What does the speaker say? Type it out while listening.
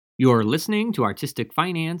You're listening to Artistic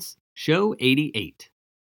Finance, Show 88.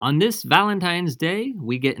 On this Valentine's Day,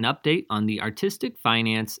 we get an update on the Artistic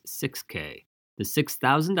Finance 6K, the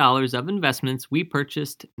 $6,000 of investments we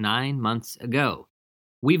purchased 9 months ago.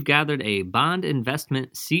 We've gathered a bond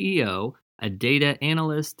investment CEO, a data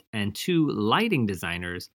analyst, and 2 lighting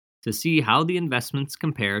designers to see how the investments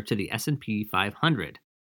compare to the S&P 500.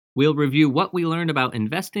 We'll review what we learned about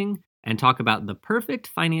investing and talk about the perfect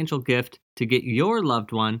financial gift to get your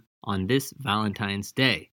loved one on this Valentine's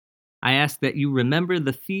Day. I ask that you remember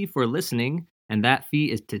the fee for listening, and that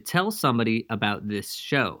fee is to tell somebody about this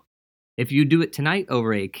show. If you do it tonight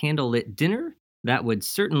over a candlelit dinner, that would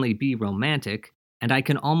certainly be romantic, and I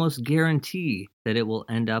can almost guarantee that it will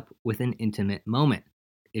end up with an intimate moment.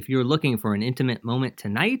 If you're looking for an intimate moment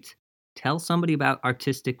tonight, tell somebody about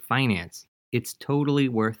Artistic Finance. It's totally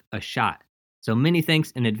worth a shot. So many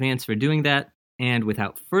thanks in advance for doing that, and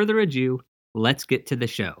without further ado, let's get to the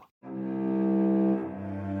show.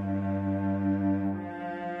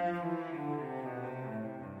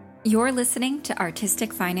 You're listening to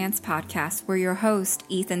Artistic Finance Podcast, where your host,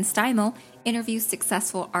 Ethan Steimel, interviews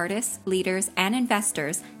successful artists, leaders, and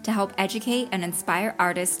investors to help educate and inspire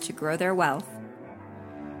artists to grow their wealth.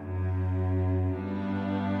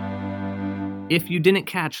 If you didn't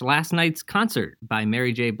catch last night's concert by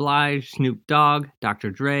Mary J. Blige, Snoop Dogg,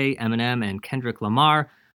 Dr. Dre, Eminem, and Kendrick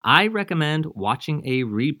Lamar, I recommend watching a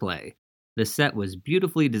replay. The set was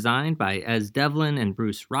beautifully designed by Ez Devlin and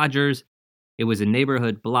Bruce Rogers. It was a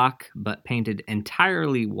neighborhood block, but painted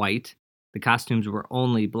entirely white. The costumes were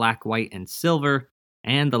only black, white, and silver,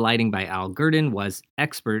 and the lighting by Al Gurdon was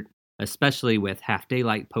expert, especially with half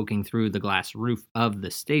daylight poking through the glass roof of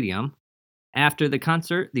the stadium. After the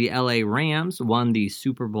concert, the LA Rams won the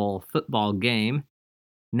Super Bowl football game.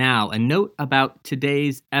 Now, a note about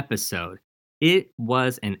today's episode. It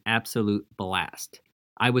was an absolute blast.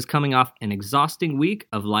 I was coming off an exhausting week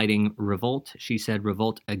of lighting Revolt, She Said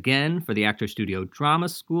Revolt Again for the Actors Studio Drama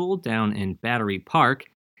School down in Battery Park,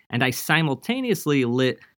 and I simultaneously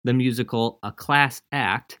lit the musical A Class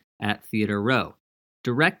Act at Theater Row,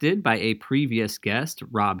 directed by a previous guest,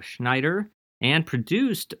 Rob Schneider, and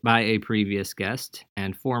produced by a previous guest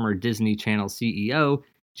and former Disney Channel CEO,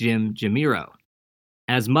 Jim Jamiro.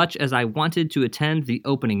 As much as I wanted to attend the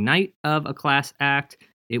opening night of A Class Act,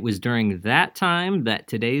 it was during that time that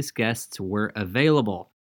today's guests were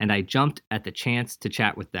available, and I jumped at the chance to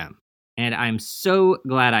chat with them. And I'm so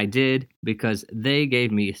glad I did, because they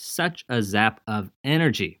gave me such a zap of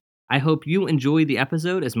energy. I hope you enjoyed the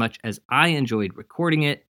episode as much as I enjoyed recording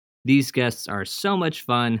it. These guests are so much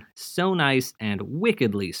fun, so nice, and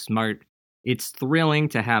wickedly smart. It's thrilling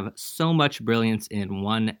to have so much brilliance in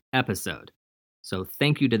one episode. So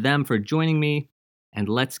thank you to them for joining me, and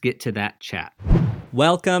let's get to that chat.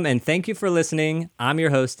 Welcome, and thank you for listening. I'm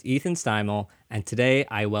your host, Ethan Steimel, and today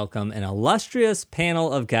I welcome an illustrious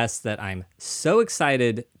panel of guests that I'm so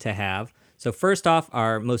excited to have. So first off,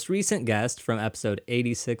 our most recent guest from episode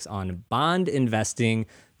 86 on bond investing,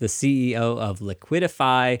 the CEO of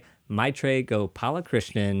Liquidify, Maitreyi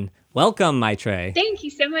Gopalakrishnan. Welcome, Maitreyi. Thank you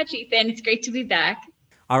so much, Ethan. It's great to be back.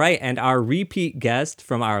 All right, and our repeat guest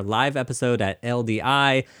from our live episode at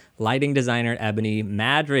LDI, lighting designer Ebony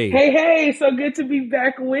Madry. Hey, so good to be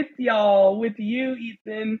back with y'all, with you,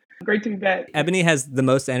 Ethan. Great to be back. Ebony has the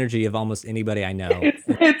most energy of almost anybody I know. It's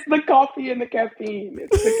the coffee and the caffeine.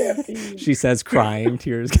 It's the caffeine. She says, crying,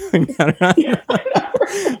 tears going down her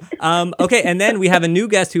eyes. Okay, and then we have a new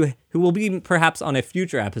guest who will be perhaps on a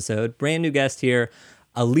future episode. Brand new guest here.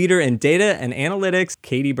 A leader in data and analytics,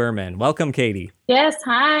 Katie Berman. Welcome, Katie. Yes,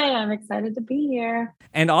 hi. I'm excited to be here.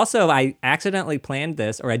 And also, I accidentally planned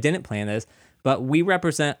this, or I didn't plan this, but we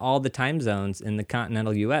represent all the time zones in the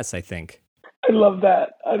continental U.S., I think. I love that.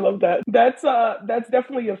 That's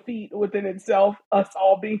definitely a feat within itself, us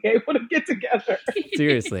all being able to get together.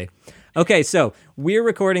 Seriously. Okay, so we're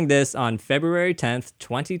recording this on February 10th,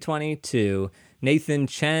 2022. Nathan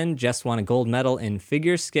Chen just won a gold medal in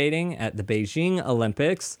figure skating at the Beijing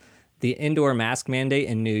Olympics. The indoor mask mandate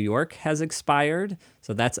in New York has expired,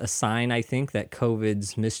 so that's a sign, I think, that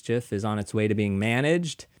COVID's mischief is on its way to being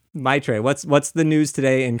managed. Maitreyi, what's the news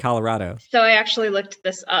today in Colorado? So I actually looked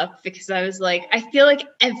this up because I was like, I feel like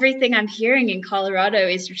everything I'm hearing in Colorado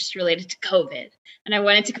is just related to COVID, and I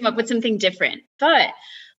wanted to come up with something different. But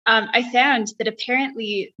I found that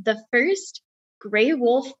apparently the first gray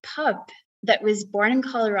wolf pup that was born in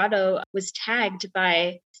Colorado was tagged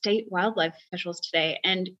by state wildlife officials today.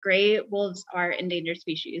 And gray wolves are endangered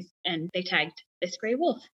species, and they tagged this gray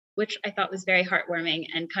wolf, which I thought was very heartwarming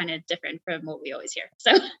and kind of different from what we always hear.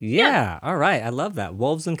 So yeah. All right. I love that.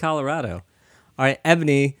 Wolves in Colorado. All right,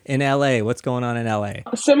 Ebony in LA. What's going on in LA?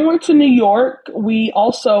 Similar to New York, we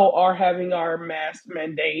also are having our mask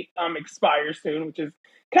mandate expire soon, which is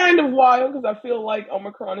kind of wild because I feel like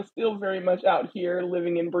Omicron is still very much out here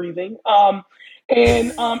living and breathing.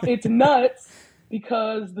 It's nuts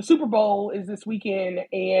because the Super Bowl is this weekend,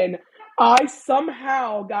 and I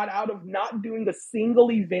somehow got out of not doing a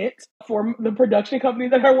single event for the production company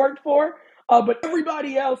that I worked for. But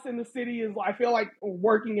everybody else in the city is, I feel like,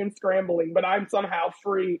 working and scrambling, but I'm somehow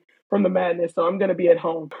free from the madness, so I'm going to be at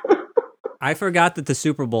home. I forgot that the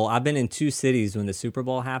Super Bowl, I've been in 2 cities when the Super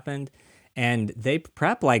Bowl happened, and they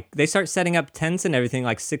prep, they start setting up tents and everything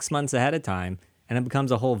 6 months ahead of time, and it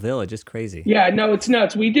becomes a whole village. It's crazy. Yeah, no, it's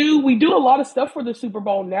nuts. We do a lot of stuff for the Super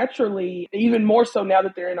Bowl naturally, even more so now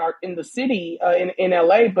that they're in the city in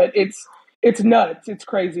LA, but it's nuts. It's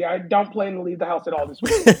crazy. I don't plan to leave the house at all this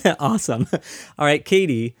week. Awesome. All right,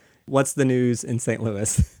 Katie, what's the news in St.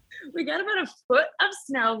 Louis? We got about a foot of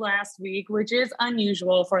snow last week, which is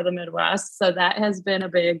unusual for the Midwest. So that has been a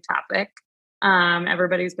big topic.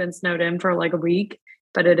 Everybody's been snowed in for a week,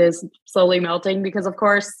 but it is slowly melting because, of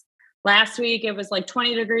course, last week it was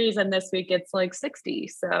 20 degrees and this week it's 60.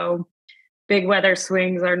 So big weather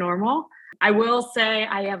swings are normal. I will say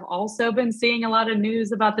I have also been seeing a lot of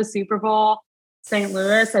news about the Super Bowl. St.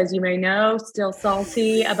 Louis, as you may know, still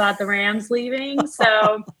salty about the Rams leaving.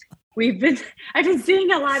 So I've been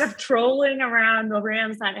seeing a lot of trolling around the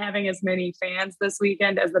Rams not having as many fans this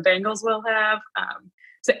weekend as the Bengals will have.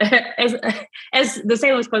 So as the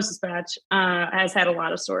St. Louis Post-Dispatch has had a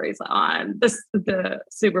lot of stories on the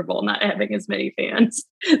Super Bowl not having as many fans.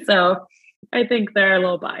 So I think they're a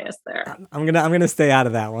little biased there. I'm gonna stay out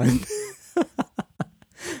of that one.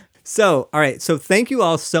 So, all right. So thank you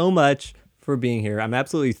all so much for being here. I'm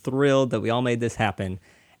absolutely thrilled that we all made this happen.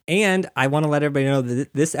 And I want to let everybody know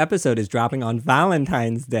that this episode is dropping on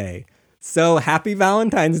Valentine's Day. So happy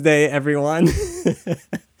Valentine's Day, everyone.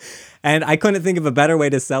 And I couldn't think of a better way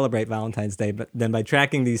to celebrate Valentine's Day than by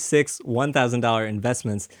tracking these 6 $1,000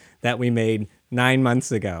 investments that we made 9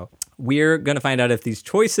 months ago. We're going to find out if these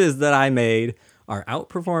choices that I made are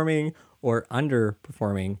outperforming or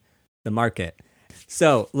underperforming the market.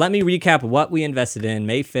 So let me recap what we invested in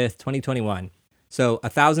May 5th, 2021. So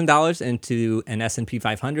 $1,000 into an S&P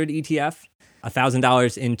 500 ETF,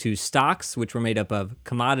 $1,000 into stocks, which were made up of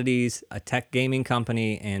commodities, a tech gaming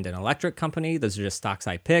company, and an electric company. Those are just stocks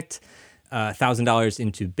I picked. $1,000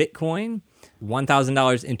 into Bitcoin,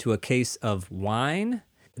 $1,000 into a case of wine,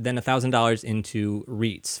 then $1,000 into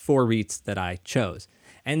REITs, 4 REITs that I chose.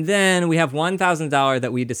 And then we have $1,000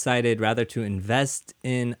 that we decided rather to invest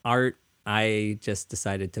in art, I just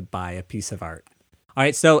decided to buy a piece of art. All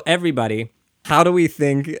right, so everybody, how do we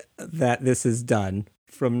think that this is done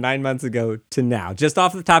from 9 months ago to now? Just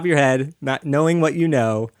off the top of your head, not knowing what you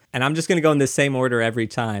know. And I'm just going to go in the same order every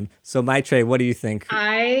time. So Maitre, what do you think?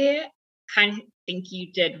 I kind of think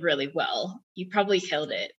you did really well. You probably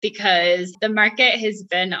killed it because the market has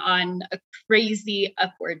been on a crazy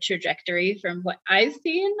upward trajectory from what I've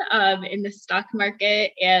seen in the stock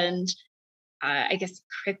market. And I guess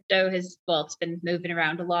crypto it's been moving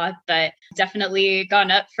around a lot, but definitely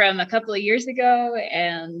gone up from a couple of years ago.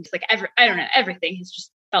 And I don't know, everything has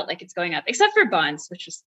just felt like it's going up, except for bonds, which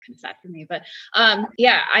is kind of sad for me. But I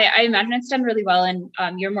imagine it's done really well.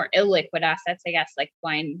 And your more illiquid assets, I guess, like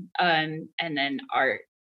wine and then art,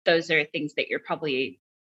 those are things that you're probably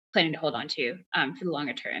planning to hold on to for the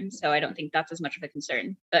longer term. So I don't think that's as much of a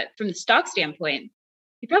concern. But from the stock standpoint,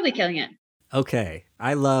 you're probably killing it. Okay.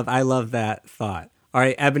 I love that thought. All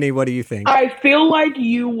right, Ebony, what do you think? I feel like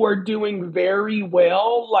you were doing very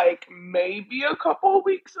well, maybe a couple of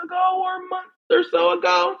weeks ago or a month or so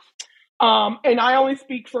ago. And I only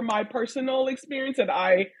speak from my personal experience, and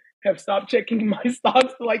I have stopped checking my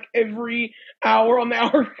stocks every hour on the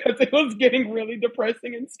hour because it was getting really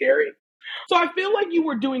depressing and scary. So I feel like you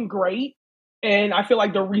were doing great. And I feel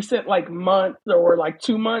like the recent month or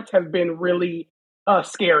 2 months have been really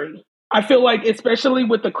scary. I feel like, especially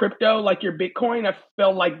with the crypto, your Bitcoin, I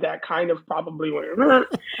felt like that kind of probably went,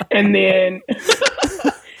 and then,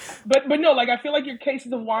 but no, I feel like your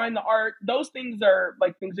cases of wine, the art, those things are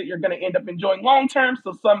things that you're going to end up enjoying long term.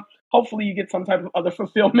 So hopefully you get some type of other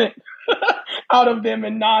fulfillment out of them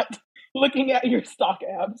and not looking at your stock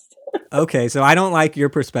apps. Okay, so I don't like your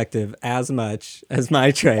perspective as much as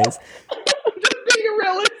Maitre's.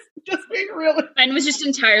 Just being realist. Mine was just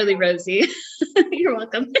entirely rosy. You're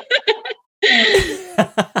welcome.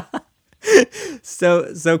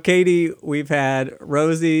 So Katie, we've had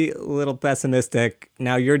rosy, a little pessimistic.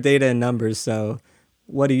 Now your data and numbers. So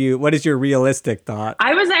What is your realistic thought?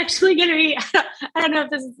 I was actually going to be, I don't know if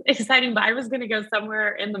this is exciting, but I was going to go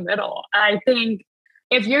somewhere in the middle. I think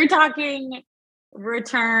if you're talking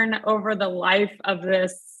return over the life of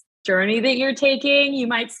this journey that you're taking, you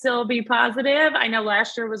might still be positive. I know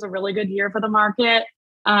last year was a really good year for the market.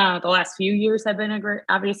 The last few years have been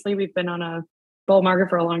obviously we've been on a bull market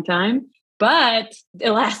for a long time, but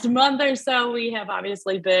the last month or so, we have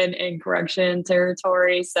obviously been in correction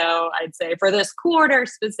territory. So I'd say for this quarter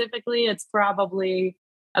specifically, it's probably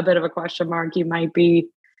a bit of a question mark. You might be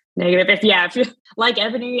negative. If you like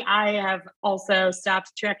Ebony, I have also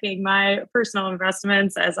stopped checking my personal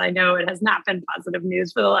investments, as I know it has not been positive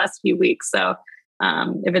news for the last few weeks. So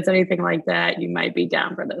if it's anything like that, you might be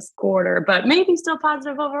down for this quarter, but maybe still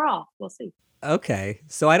positive overall. We'll see. Okay.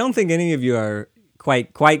 So I don't think any of you are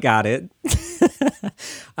quite got it.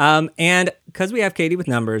 And because we have Katie with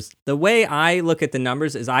numbers, the way I look at the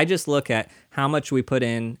numbers is I just look at how much we put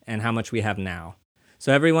in and how much we have now.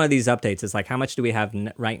 So every one of these updates is like, how much do we have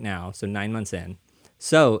right now? So 9 months in.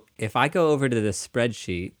 So if I go over to this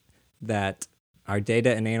spreadsheet that our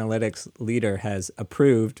data and analytics leader has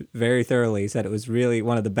approved very thoroughly, said it was really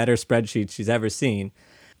one of the better spreadsheets she's ever seen.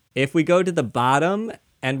 If we go to the bottom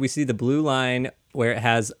and we see the blue line where it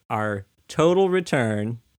has our total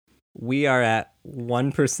return, we are at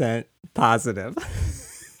 1% positive,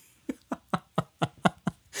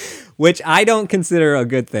 which I don't consider a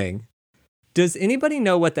good thing. Does anybody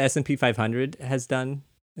know what the S&P 500 has done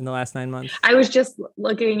in the last 9 months? I was just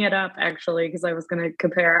looking it up actually because I was going to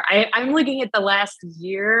compare. I'm looking at the last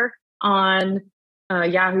year on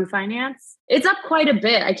Yahoo Finance. It's up quite a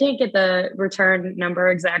bit. I can't get the return number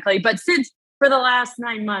exactly, but since for the last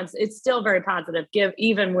 9 months, it's still very positive,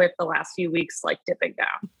 even with the last few weeks like dipping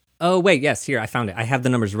down. Oh, wait, yes, here, I found it. I have the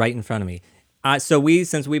numbers right in front of me.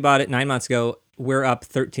 Since we bought it 9 months ago, we're up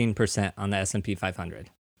 13% on the S&P 500.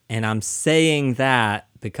 And I'm saying that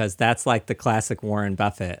because that's like the classic Warren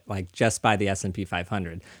Buffett, like just by the S&P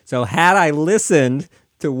 500. So had I listened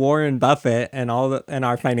to Warren Buffett and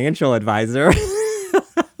our financial advisor,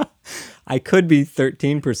 I could be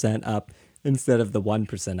 13% up instead of the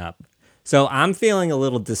 1% up. So I'm feeling a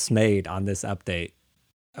little dismayed on this update.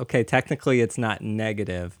 Okay, technically it's not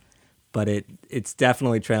negative, but it's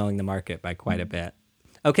definitely trailing the market by quite a bit.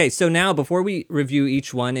 Okay, so now before we review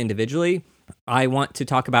each one individually, I want to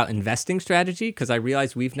talk about investing strategy because I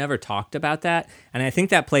realize we've never talked about that. And I think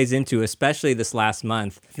that plays into, especially this last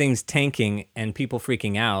month, things tanking and people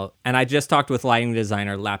freaking out. And I just talked with lighting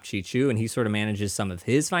designer Lap Chi Chu, and he sort of manages some of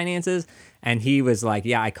his finances. And he was like,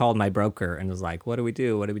 yeah, I called my broker and was like, what do we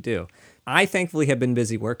do? What do we do? I thankfully have been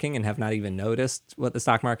busy working and have not even noticed what the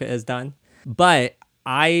stock market has done. But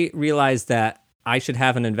I realized that I should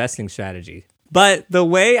have an investing strategy. But the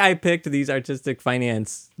way I picked these artistic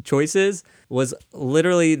finance choices was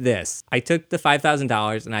literally this. I took the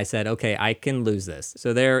 $5,000 and I said, okay, I can lose this.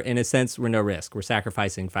 So there, in a sense, we're no risk. We're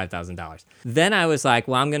sacrificing $5,000. Then I was like,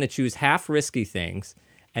 well, I'm going to choose half risky things.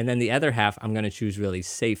 And then the other half, I'm going to choose really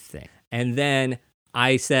safe things. And then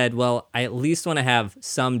I said, well, I at least want to have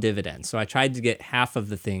some dividends. So I tried to get half of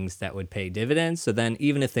the things that would pay dividends. So then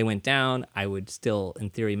even if they went down, I would still, in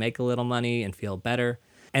theory, make a little money and feel better.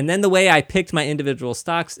 And then the way I picked my individual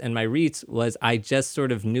stocks and my REITs was I just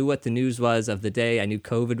sort of knew what the news was of the day. I knew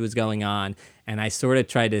COVID was going on. And I sort of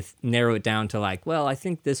tried to narrow it down to like, well, I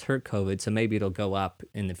think this hurt COVID, so maybe it'll go up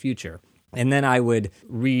in the future. And then I would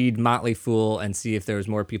read Motley Fool and see if there was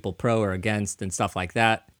more people pro or against and stuff like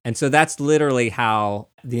that. And so that's literally how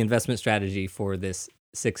the investment strategy for this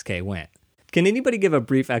 6K went. Can anybody give a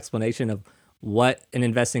brief explanation of what an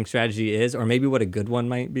investing strategy is, or maybe what a good one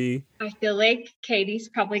might be? I feel like Katie's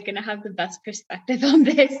probably going to have the best perspective on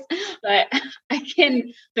this, but I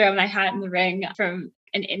can throw my hat in the ring from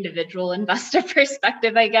an individual investor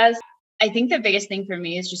perspective, I guess. I think the biggest thing for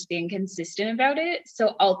me is just being consistent about it.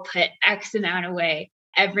 So I'll put X amount away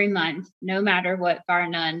every month, no matter what, bar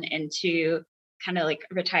none, into kind of like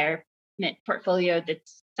a retirement portfolio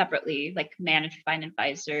that's separately like managed by an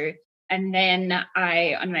advisor. And then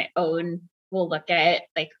I, on my own, will look at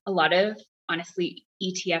like a lot of, honestly,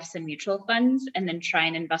 ETFs and mutual funds, and then try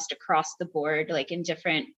and invest across the board, like in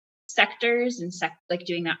different sectors and like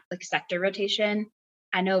doing that like sector rotation.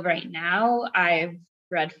 I know right now I've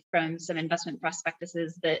read from some investment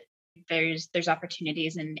prospectuses that there's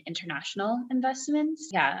opportunities in international investments.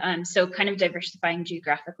 Yeah. So kind of diversifying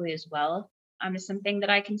geographically as well is something that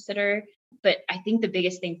I consider. But I think the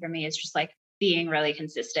biggest thing for me is just like being really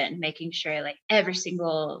consistent and making sure like every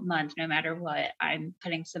single month, no matter what, I'm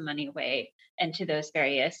putting some money away into those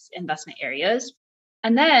various investment areas.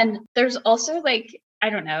 And then there's also like,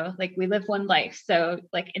 I don't know, like we live one life. So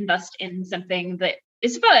like invest in something that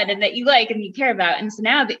is fun and that you like and you care about. And so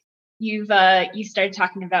now that you started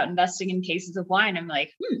talking about investing in cases of wine, I'm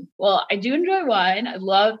like, well, I do enjoy wine. I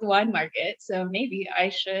love the wine market. So maybe I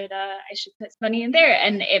should put money in there,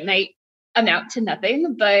 and it might amount to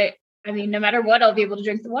nothing, but I mean, no matter what, I'll be able to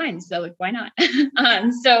drink the wine. So like, why not?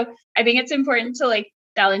 So I think it's important to like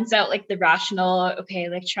balance out like the rational, okay,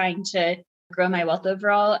 like trying to grow my wealth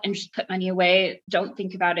overall and just put money away. Don't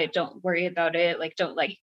think about it. Don't worry about it. Like, don't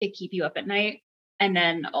like it keep you up at night. And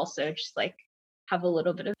then also just like have a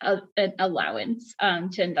little bit of an allowance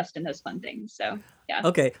to invest in those fun things. So yeah.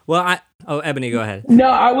 Okay. Well, Ebony, go ahead. No,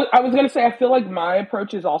 I was going to say, I feel like my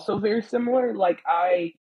approach is also very similar. Like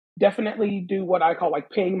I definitely do what I call like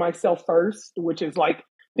paying myself first, which is like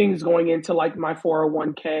things going into like my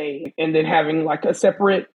 401k and then having like a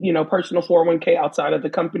separate, personal 401k outside of the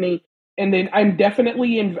company. And then I'm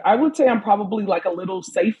definitely I would say I'm probably like a little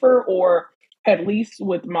safer, or at least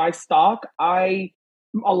with my stock, a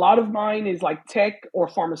lot of mine is like tech or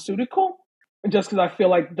pharmaceutical, just because I feel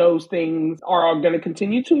like those things are going to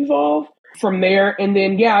continue to evolve from there. And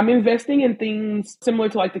then, yeah, I'm investing in things similar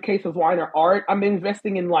to like the case of wine or art. I'm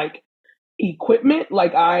investing in like equipment.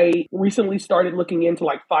 Like I recently started looking into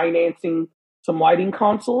like financing some lighting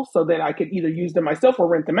consoles so that I could either use them myself or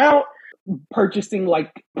rent them out, purchasing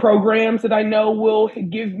like programs that I know will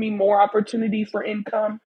give me more opportunity for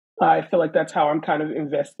income. I feel like that's how I'm kind of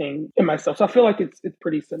investing in myself. So I feel like it's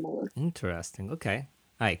pretty similar. Interesting. Okay.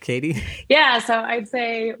 All right, Katie. Yeah. So I'd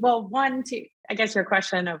say, well, I guess your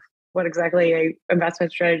question of what exactly a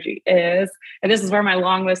investment strategy is, and this is where my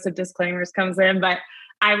long list of disclaimers comes in, but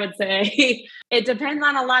I would say it depends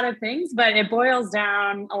on a lot of things, but it boils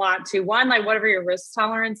down a lot to one, like whatever your risk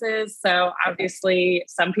tolerance is. So obviously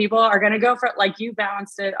some people are going to go for it, like you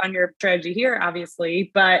balanced it on your strategy here,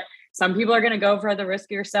 obviously, but some people are going to go for the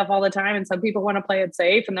riskier stuff all the time. And some people want to play it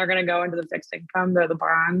safe and they're going to go into the fixed income, the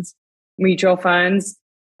bonds, mutual funds.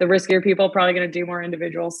 The riskier people are probably going to do more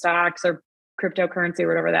individual stocks or cryptocurrency or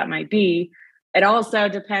whatever that might be. It also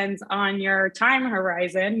depends on your time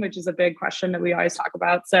horizon, which is a big question that we always talk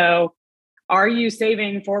about. So are you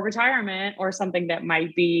saving for retirement or something that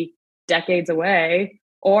might be decades away?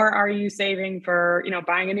 Or are you saving for,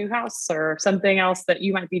 buying a new house or something else that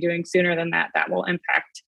you might be doing sooner than that will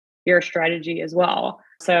impact your strategy as well?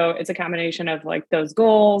 So it's a combination of like those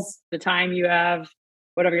goals, the time you have,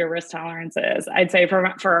 whatever your risk tolerance is. I'd say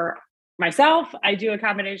for myself, I do a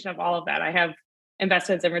combination of all of that. I have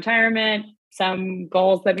investments in retirement, some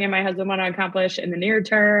goals that me and my husband want to accomplish in the near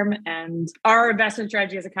term. And our investment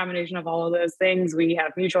strategy is a combination of all of those things. We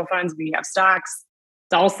have mutual funds, we have stocks.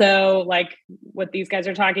 It's also like what these guys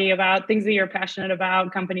are talking about, things that you're passionate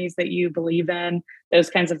about, companies that you believe in, those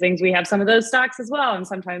kinds of things. We have some of those stocks as well. And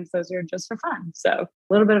sometimes those are just for fun. So a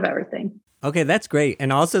little bit of everything. Okay, that's great.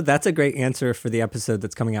 And also that's a great answer for the episode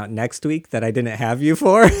that's coming out next week that I didn't have you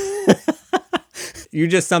for. You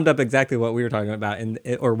just summed up exactly what we were talking about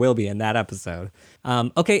or will be in that episode.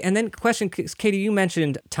 Okay, and then question, Katie, you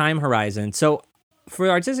mentioned time horizon. So for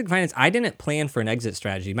Artistic Finance, I didn't plan for an exit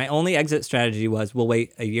strategy. My only exit strategy was we'll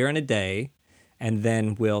wait a year and a day and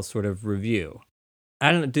then we'll sort of review.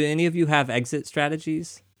 I don't know, do any of you have exit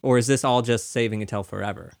strategies? Or is this all just saving until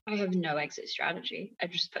forever? I have no exit strategy. I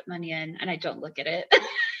just put money in and I don't look at it.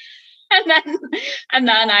 and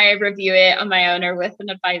then I review it on my own or with an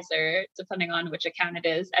advisor, depending on which account it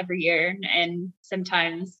is every year. And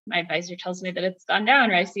sometimes my advisor tells me that it's gone down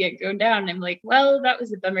or I see it go down. And I'm like, well, that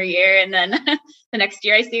was a bummer year. And then the next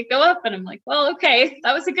year I see it go up and I'm like, well, okay,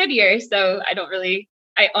 that was a good year. So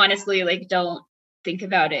I honestly like don't think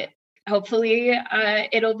about it. Hopefully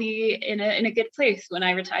it'll be in a good place when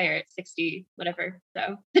I retire at 60, whatever.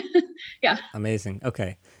 So yeah. Amazing.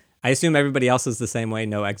 Okay. I assume everybody else is the same way,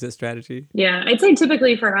 no exit strategy? Yeah, I'd say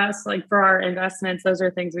typically for us, like for our investments, those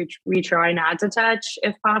are things we try not to touch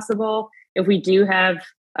if possible. If we do have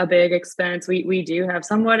a big expense, we do have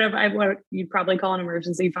somewhat of what you'd probably call an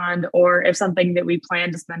emergency fund, or if something that we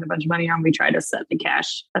plan to spend a bunch of money on, we try to set the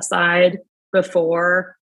cash aside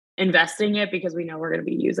before investing it because we know we're going to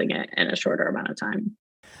be using it in a shorter amount of time.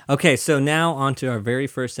 Okay, so now on to our very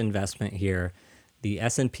first investment here. The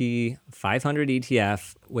S&P 500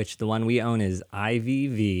 ETF, which the one we own is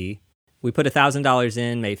IVV. We put $1,000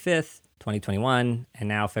 in May 5th, 2021, and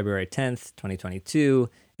now February 10th, 2022,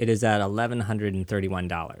 it is at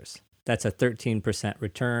 $1,131. That's a 13%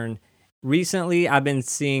 return. Recently, I've been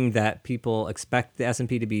seeing that people expect the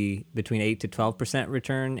S&P to be between 8 to 12%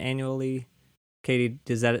 return annually. Katie,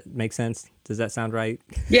 does that make sense? Does that sound right?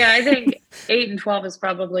 Yeah, I think 8 and 12 is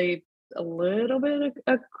probably a little bit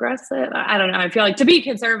aggressive. I don't know. I feel like to be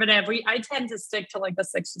conservative, I tend to stick to like the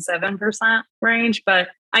 6 to 7% range, but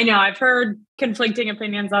I know I've heard conflicting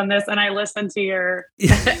opinions on this, and I listened to your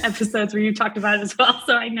episodes where you talked about it as well.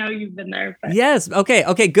 So I know you've been there. But. Yes.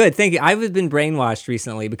 Okay, good. Thank you. I've been brainwashed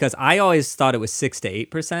recently because I always thought it was 6 to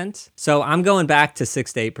 8%. So I'm going back to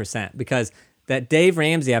 6 to 8% because that Dave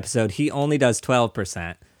Ramsey episode, he only does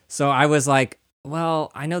 12%. So I was like,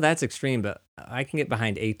 well, I know that's extreme, but I can get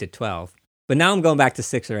behind 8 to 12. But now I'm going back to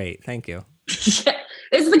 6 or 8. Thank you. Yeah.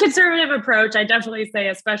 It's the conservative approach. I definitely say,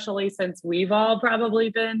 especially since we've all probably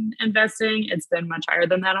been investing, it's been much higher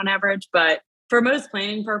than that on average. But for most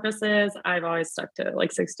planning purposes, I've always stuck to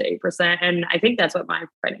like 6 to 8%. And I think that's what my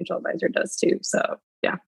financial advisor does too. So,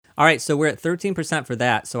 yeah. All right. So we're at 13% for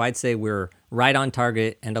that. So I'd say we're right on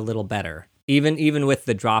target and a little better, even with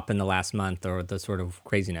the drop in the last month or the sort of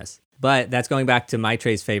craziness. But that's going back to my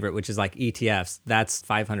Trey's favorite, which is like ETFs. That's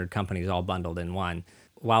 500 companies all bundled in one.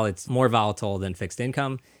 While it's more volatile than fixed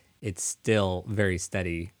income, it's still very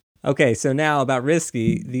steady. Okay, so now about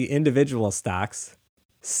risky, the individual stocks.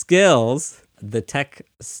 Skills, the tech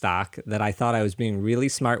stock that I thought I was being really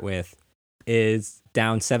smart with, is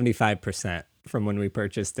down 75% from when we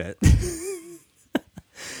purchased it.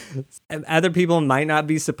 Other people might not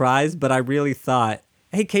be surprised, but I really thought,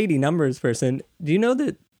 hey, Katie, numbers person, do you know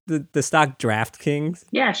that the stock DraftKings?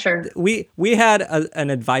 Yeah, sure. We had an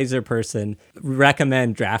advisor person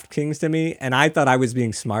recommend DraftKings to me, and I thought I was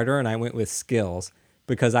being smarter, and I went with Skills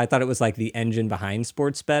because I thought it was like the engine behind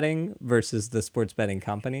sports betting versus the sports betting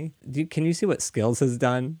company. Can you see what Skills has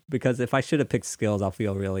done? Because if I should have picked Skills, I'll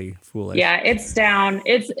feel really foolish. Yeah, it's down.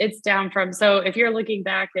 It's down from, so if you're looking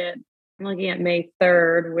back at, I'm looking at May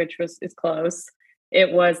 3rd, which is close.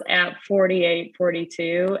 It was at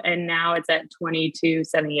 48.42, and now it's at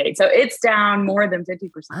 22.78. So it's down more than 50%.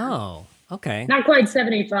 Oh, okay. Not quite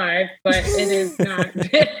 75, but it is not.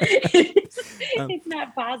 It's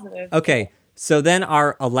not positive. Okay, so then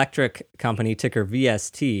our electric company, ticker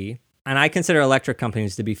VST, and I consider electric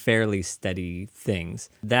companies to be fairly steady things.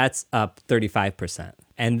 That's up 35%.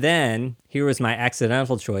 And then here was my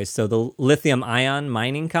accidental choice. So the lithium ion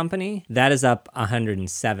mining company, that is up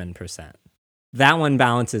 107%. That one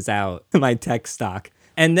balances out my tech stock.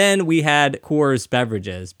 And then we had Coors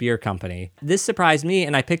Beverages, beer company. This surprised me,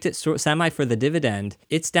 and I picked it semi for the dividend.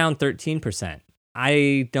 It's down 13%.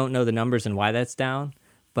 I don't know the numbers and why that's down,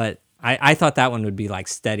 but I thought that one would be like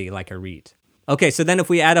steady, like a REIT. Okay, so then if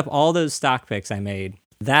we add up all those stock picks I made,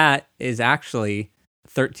 that is actually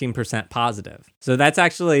 13% positive. So that's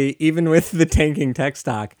actually, even with the tanking tech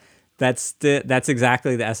stock, that's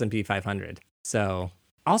exactly the S&P 500. So...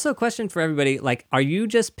 Also, a question for everybody, like, are you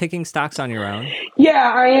just picking stocks on your own?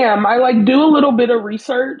 Yeah, I am. I like do a little bit of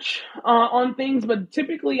research on things, but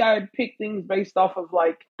typically I pick things based off of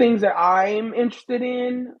like things that I'm interested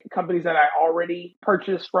in, companies that I already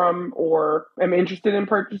purchased from or am interested in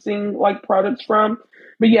purchasing like products from.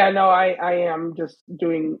 But yeah, no, I am just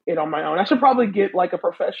doing it on my own. I should probably get like a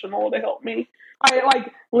professional to help me. I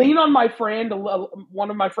like lean on my friend, one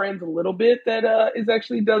of my friends a little bit that is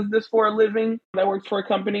actually does this for a living, that works for a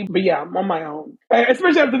company. But yeah, I'm on my own.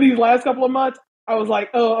 Especially after these last couple of months, I was like,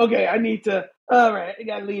 oh, okay, I need to, all right, I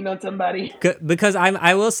got to lean on somebody. Because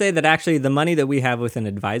I will say that actually the money that we have with an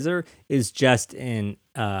advisor is just in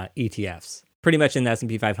ETFs, pretty much in the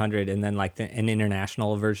S&P 500 and then like an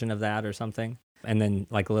international version of that or something. And then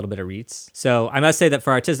like a little bit of REITs. So I must say that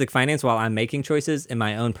for artistic finance, while I'm making choices in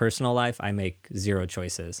my own personal life, I make zero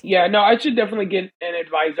choices. Yeah, no, I should definitely get an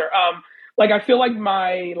advisor. Like I feel like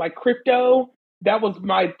my like crypto, that was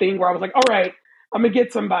my thing where I was like, all right, I'm gonna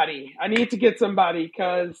get somebody. I need to get somebody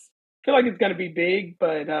because I feel like it's gonna be big.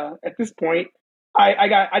 But at this point,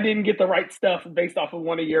 I didn't get the right stuff based off of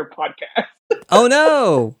one of your podcasts. Oh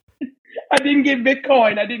no. I didn't get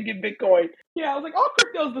Bitcoin. Yeah, I was like, oh,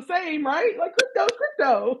 crypto's the same, right? Like crypto's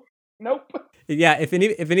crypto. Nope. Yeah, if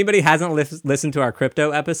anybody hasn't listened to our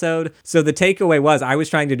crypto episode, so the takeaway was I was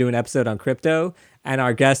trying to do an episode on crypto, and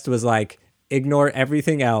our guest was like, ignore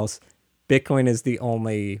everything else. Bitcoin is the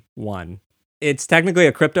only one. It's technically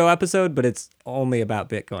a crypto episode, but it's only about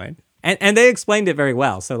Bitcoin. And they explained it very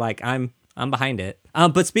well, so like I'm behind it.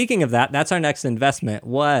 But speaking of that, that's our next investment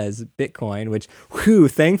was Bitcoin, which,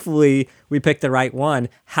 thankfully we picked the right one.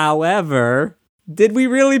 However, did we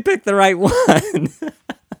really pick the right one?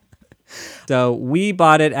 So we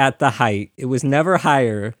bought it at the height. It was never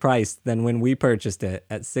higher priced than when we purchased it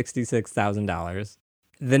at $66,000.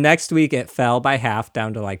 The next week it fell by half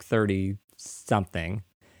down to like 30 something.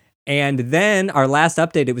 And then our last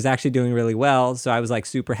update, it was actually doing really well. So I was like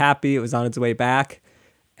super happy. It was on its way back.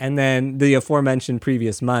 And then the aforementioned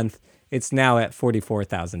previous month, it's now at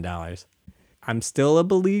 $44,000. I'm still a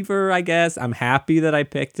believer, I guess. I'm happy that I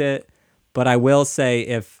picked it. But I will say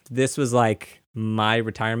if this was like my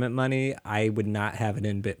retirement money, I would not have it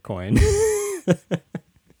in Bitcoin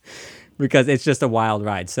because it's just a wild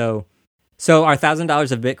ride. So our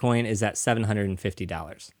 $1,000 of Bitcoin is at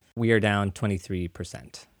 $750. We are down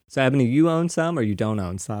 23%. So Ebony, you own some or you don't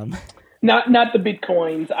own some? Not the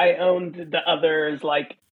Bitcoins. I owned the others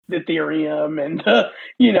like the Ethereum and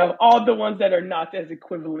all the ones that are not as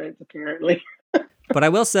equivalent apparently. But I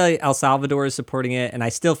will say El Salvador is supporting it, and I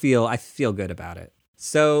feel good about it.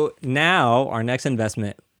 So now our next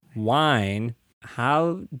investment, wine.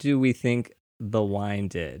 How do we think the wine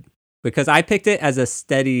did? Because I picked it as a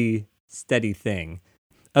steady thing.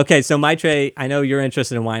 Okay, so Maitre, I know you're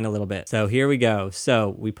interested in wine a little bit. So here we go.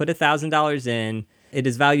 So we put $1,000 in. It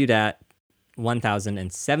is valued at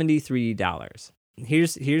 $1,073.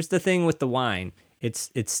 Here's the thing with the wine. It's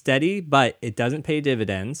steady, but it doesn't pay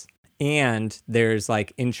dividends. And there's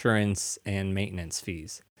like insurance and maintenance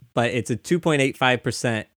fees. But it's a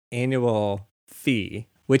 2.85% annual fee,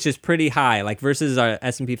 which is pretty high. Like versus our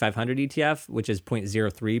S&P 500 ETF, which is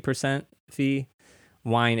 0.03% fee,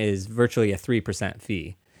 wine is virtually a 3%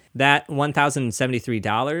 fee. That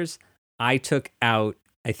 $1,073, I took out,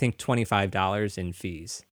 I think, $25 in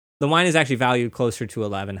fees. The wine is actually valued closer to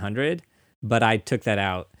 $1,100, but I took that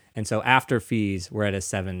out. And so after fees, we're at a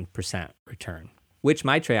 7% return, which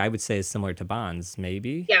Maitre, I would say, is similar to bonds,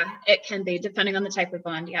 maybe? Yeah, it can be, depending on the type of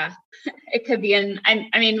bond. Yeah, it could be.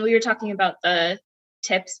 I mean, we were talking about the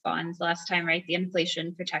TIPS bonds last time, right? The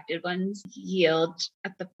inflation protected ones. Yield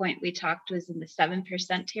at the point we talked was in the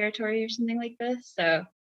 7% territory or something like this. So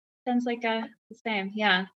sounds like the same.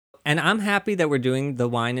 Yeah. And I'm happy that we're doing the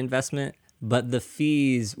wine investment, but the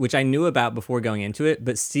fees, which I knew about before going into it,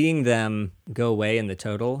 but seeing them go away in the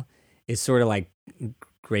total is sort of like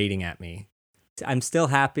grating at me. I'm still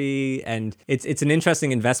happy, and it's an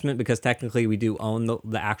interesting investment because technically we do own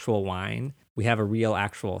the actual wine. We have a real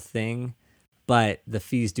actual thing, but the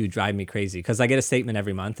fees do drive me crazy because I get a statement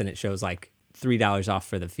every month and it shows like $3 off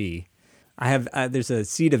for the fee. I have there's a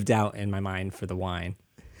seed of doubt in my mind for the wine.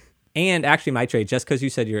 And actually, Maitre, just because you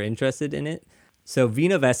said you're interested in it, so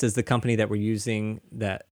Vinovest is the company that we're using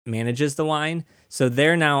that manages the wine. So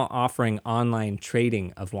they're now offering online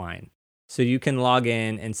trading of wine. So you can log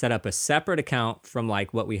in and set up a separate account from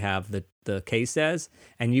like what we have the case as,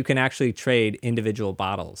 and you can actually trade individual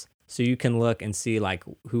bottles. So you can look and see like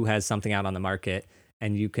who has something out on the market,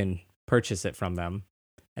 and you can purchase it from them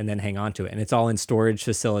and then hang on to it. And it's all in storage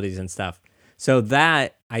facilities and stuff. So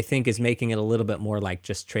that, I think, is making it a little bit more like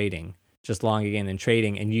just trading, just logging in and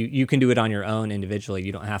trading. And you can do it on your own individually.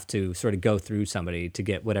 You don't have to sort of go through somebody to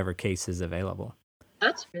get whatever case is available.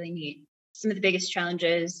 That's really neat. Some of the biggest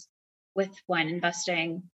challenges with wine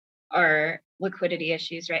investing are liquidity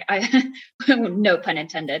issues, right? No pun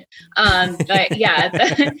intended. But yeah,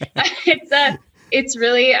 it's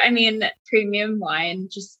really, I mean, premium wine,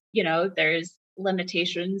 just, there's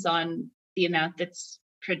limitations on the amount that's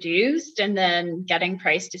produced, and then getting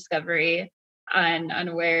price discovery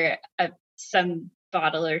on where some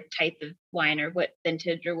bottle or type of wine or what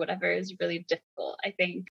vintage or whatever is really difficult. I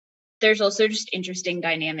think there's also just interesting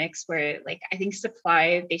dynamics where, like, I think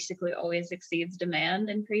supply basically always exceeds demand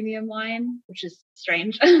in premium wine, which is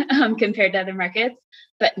strange compared to other markets.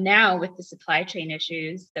 But now with the supply chain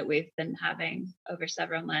issues that we've been having over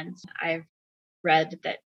several months, I've read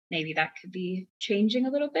that maybe that could be changing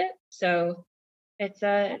a little bit. So it's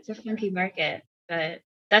a funky market, but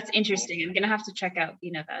that's interesting. I'm going to have to check out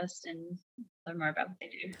Vinovest and learn more about what they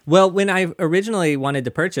do. Well, when I originally wanted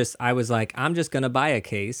to purchase, I was like, I'm just going to buy a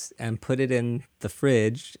case and put it in the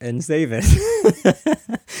fridge and save it.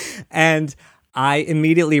 And I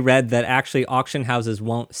immediately read that actually auction houses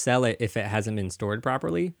won't sell it if it hasn't been stored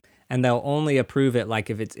properly. And they'll only approve it like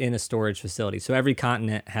if it's in a storage facility. So every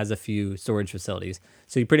continent has a few storage facilities.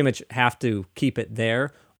 So you pretty much have to keep it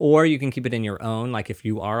there, or you can keep it in your own, like if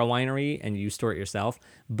you are a winery and you store it yourself,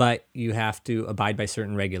 but you have to abide by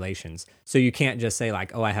certain regulations. So you can't just say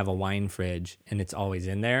like, oh, I have a wine fridge and it's always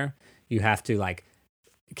in there. You have to like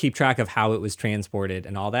keep track of how it was transported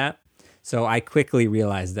and all that. So I quickly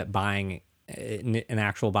realized that buying an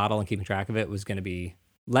actual bottle and keeping track of it was going to be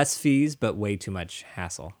less fees, but way too much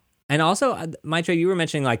hassle. And also, Maitre, you were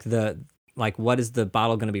mentioning what is the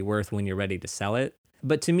bottle going to be worth when you're ready to sell it?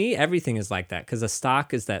 But to me, everything is like that because a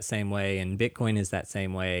stock is that same way and Bitcoin is that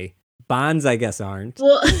same way. Bonds, I guess, aren't.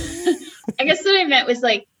 Well, I guess what I meant was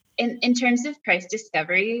like in terms of price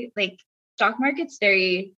discovery, like stock market's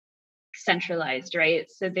very centralized, right?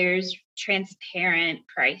 So there's transparent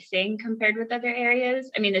pricing compared with other areas.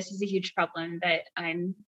 I mean, this is a huge problem that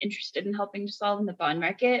I'm interested in helping to solve in the bond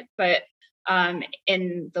market, but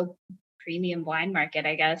in the premium wine market,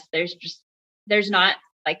 I guess there's not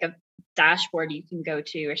like a dashboard you can go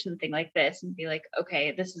to or something like this and be like,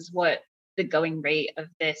 okay, this is what the going rate of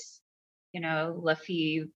this,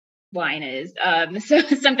 Lafite wine is. So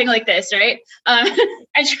something like this, right?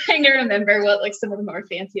 I'm trying to remember what like some of the more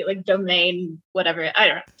fancy like domain, whatever, I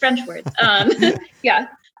don't know, French words. Yeah.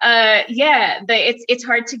 It's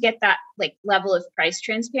hard to get that like level of price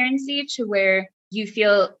transparency to where you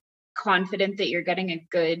feel confident that you're getting a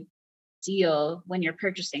good deal when you're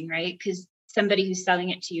purchasing, right? Because somebody who's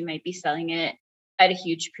selling it to you might be selling it at a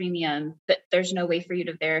huge premium, but there's no way for you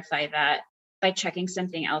to verify that by checking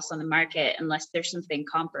something else on the market unless there's something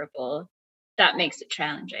comparable. That makes it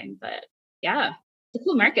challenging. But yeah, it's a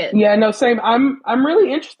cool market. Yeah, no, same. I'm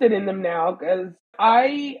really interested in them now because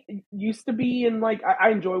I used to be in like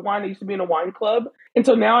I enjoy wine. I used to be in a wine club, and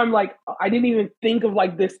so now I'm like I didn't even think of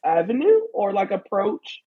like this avenue or like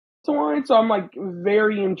approach to wine. So I'm like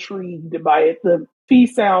very intrigued by it. The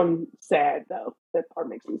fees sound sad though. That part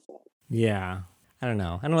makes me sad. Yeah. I don't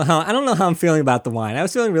know how I'm feeling about the wine. I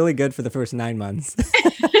was feeling really good for the first 9 months.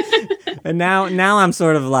 And now I'm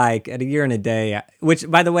sort of like at a year and a day, which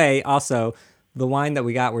by the way, also the wine that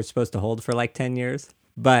we got, we're supposed to hold for like 10 years,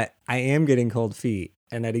 but I am getting cold feet.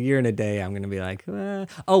 And at a year and a day, I'm going to be like,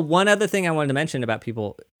 Oh, one other thing I wanted to mention about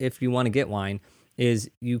people, if you want to get wine,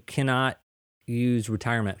 is you cannot use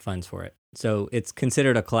retirement funds for it. So it's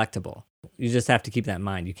considered a collectible. You just have to keep that in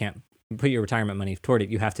mind. You can't put your retirement money toward it.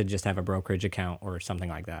 You have to just have a brokerage account or something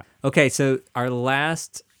like that. Okay, so our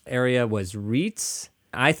last area was REITs.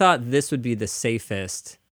 I thought this would be the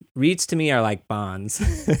safest. REITs to me are like bonds.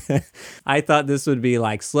 I thought this would be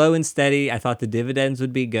like slow and steady. I thought the dividends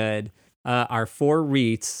would be good. Our 4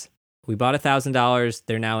 REITs, we bought $1,000.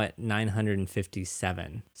 They're now at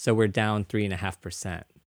 $957. So we're down 3.5%.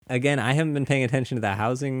 Again, I haven't been paying attention to the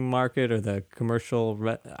housing market or the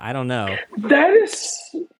commercial. I don't know. That is,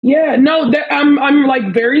 I'm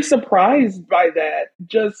like very surprised by that.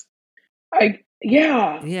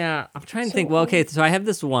 Yeah, I'm trying to think. Well, okay, so I have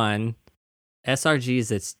this one. SRG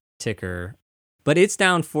is its ticker, but it's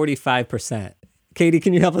down 45%. Katie,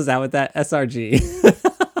 can you help us out with that? SRG.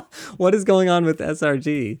 What is going on with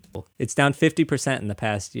SRG? It's down 50% in the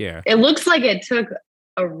past year. It looks like it took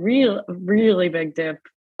a really big dip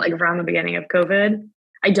like around the beginning of COVID.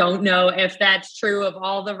 I don't know if that's true of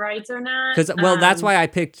all the REITs or not. Well, that's why I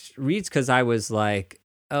picked REITs, because I was like,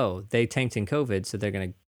 oh, they tanked in COVID, so they're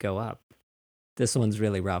going to go up. This one's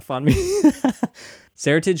really rough on me.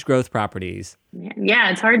 Seritage Growth Properties. Yeah,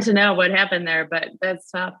 it's hard to know what happened there, but that's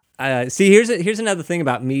tough. See, here's another thing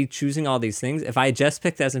about me choosing all these things. If I just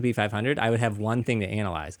picked the S&P 500, I would have one thing to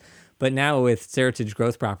analyze. But now with Seritage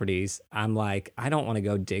Growth Properties, I'm like, I don't want to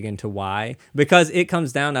go dig into why. Because it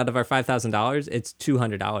comes down out of our $5,000, it's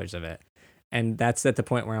 $200 of it. And that's at the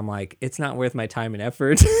point where I'm like, it's not worth my time and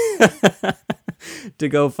effort to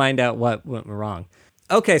go find out what went wrong.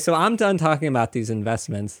 Okay, so I'm done talking about these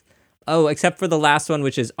investments. Oh, except for the last one,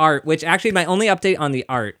 which is art, which actually my only update on the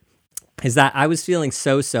art is that I was feeling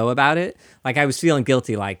so about it. Like I was feeling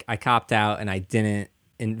guilty, like I copped out and I didn't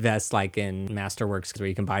invest like in Masterworks where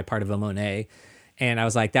you can buy part of a Monet. And I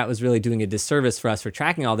was like, that was really doing a disservice for us for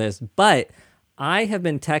tracking all this. But I have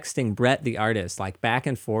been texting Brett, the artist, like back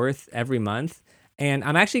and forth every month. And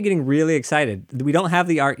I'm actually getting really excited. We don't have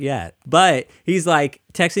the art yet, but he's like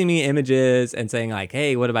texting me images and saying like,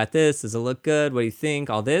 hey, what about this? Does it look good? What do you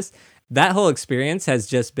think? All this. That whole experience has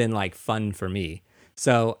just been like fun for me.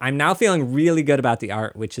 So I'm now feeling really good about the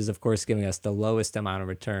art, which is of course giving us the lowest amount of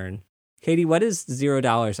return. Katie, what is $0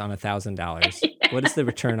 on $1,000? What is the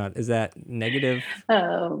return on? Is that negative?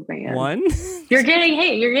 Oh man, 1? You're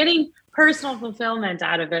getting personal fulfillment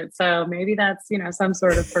out of it. So maybe that's, some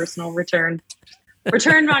sort of personal return.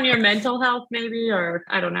 Return on your mental health, maybe, or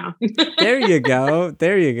I don't know. There you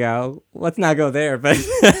go. Let's not go there, but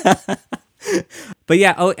but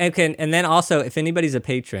yeah. Oh, okay. And then also, if anybody's a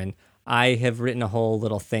patron, I have written a whole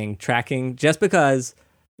little thing tracking just because.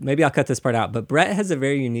 Maybe I'll cut this part out, but Brett has a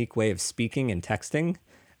very unique way of speaking and texting.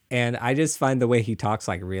 And I just find the way he talks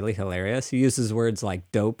like really hilarious. He uses words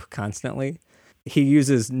like dope constantly. He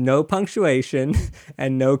uses no punctuation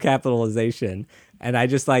and no capitalization. And I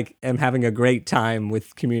just like am having a great time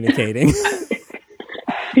with communicating.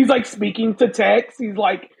 He's like speaking to text. He's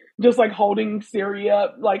like just like holding Siri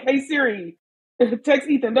up, like, hey Siri, text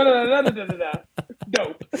Ethan, da-da-da-da-da-da-da.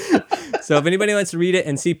 Dope. So if anybody wants to read it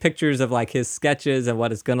and see pictures of like his sketches and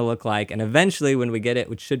what it's going to look like, and eventually when we get it,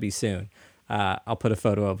 which should be soon, I'll put a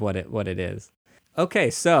photo of what it is. Okay,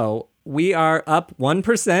 so we are up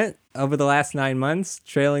 1% over the last 9 months,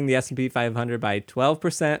 trailing the S&P 500 by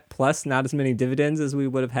 12%, plus not as many dividends as we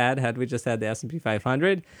would have had we just had the S&P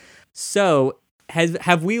 500. So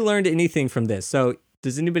have we learned anything from this? So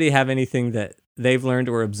Does anybody have anything that they've learned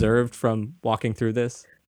or observed from walking through this?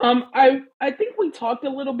 I think we talked a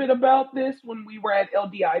little bit about this when we were at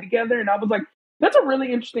LDI together, and I was like, that's a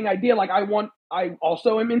really interesting idea. Like, I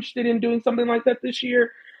also am interested in doing something like that this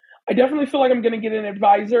year. I definitely feel like I'm going to get an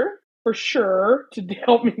advisor for sure to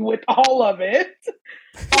help me with all of it,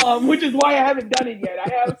 which is why I haven't done it yet. I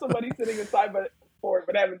have somebody sitting aside for it,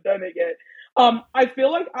 but I haven't done it yet. I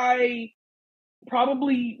feel like I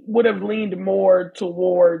probably would have leaned more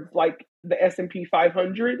towards like the S&P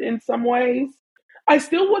 500 in some ways. I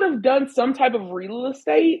still would have done some type of real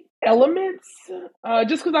estate elements,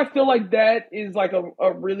 just because I feel like that is like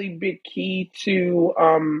a really big key to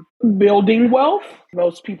building wealth.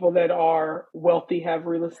 Most people that are wealthy have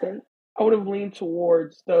real estate. I would have leaned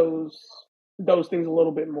towards those things a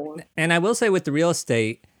little bit more. And I will say with the real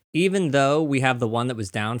estate, even though we have the one that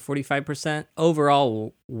was down 45%,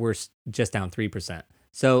 overall we're just down 3%.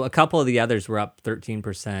 So a couple of the others were up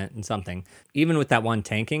 13% and something. Even with that one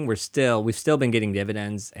tanking, we've still been getting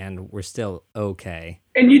dividends and we're still okay.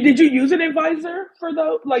 And did you use an advisor for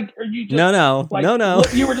those? Like, are you just No.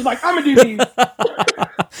 You were just like, I'm gonna do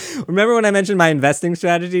these. Remember when I mentioned my investing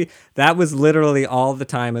strategy? That was literally all the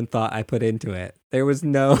time and thought I put into it. There was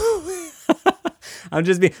no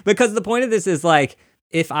because the point of this is like,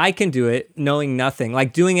 if I can do it knowing nothing,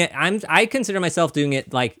 like doing it, I consider myself doing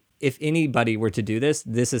it like, if anybody were to do this,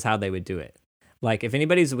 this is how they would do it. Like if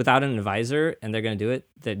anybody's without an advisor and they're going to do it,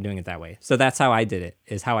 they're doing it that way. So that's how I did it,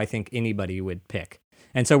 is how I think anybody would pick.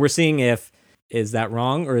 And so we're seeing is that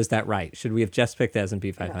wrong or is that right? Should we have just picked the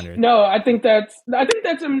S&P 500? No, I think that's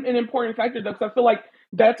an important factor though, because I feel like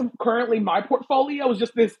that's currently my portfolio is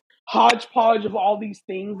just this hodgepodge of all these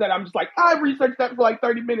things that I'm just like, I researched that for like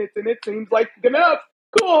 30 minutes and it seems like good enough.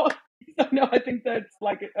 Cool. So no, I think that's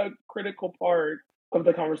like a critical part of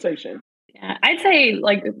the conversation. Yeah, I'd say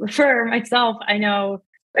like for myself, I know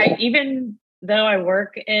even though I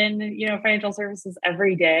work in, financial services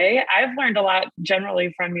every day, I've learned a lot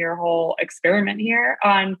generally from your whole experiment here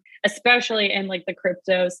on, especially in like the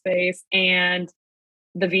crypto space and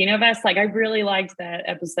the VinoVest. Like I really liked that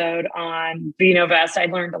episode on VinoVest. I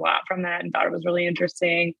learned a lot from that and thought it was really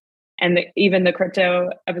interesting. And even the crypto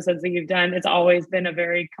episodes that you've done, it's always been a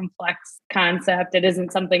very complex concept. It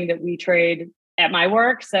isn't something that we trade at my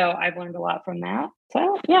work. So I've learned a lot from that.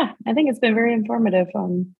 So yeah, I think it's been very informative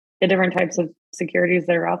on the different types of securities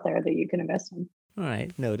that are out there that you can invest in. All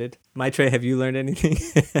right. Noted. Maitreyi, have you learned anything?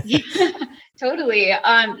 Totally.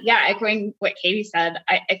 Echoing what Katie said,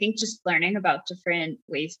 I think just learning about different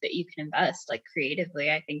ways that you can invest, like creatively.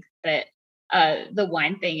 I think that the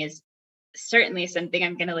wine thing is certainly something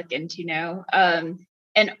I'm going to look into now.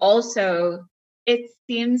 And also, it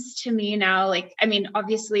seems to me now, like, I mean,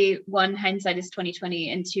 obviously, one, hindsight is 2020,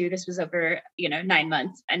 and two, this was over, 9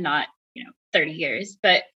 months and not, 30 years.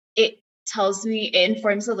 But it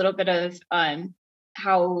informs a little bit of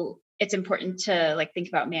how it's important to like think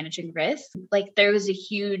about managing risk. Like there was a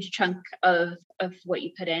huge chunk of what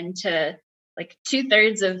you put into like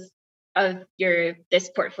 2/3 of this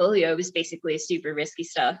portfolio was basically super risky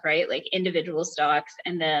stuff, right? Like individual stocks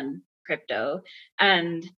and then crypto.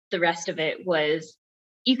 And the rest of it was,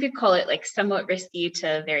 you could call it like somewhat risky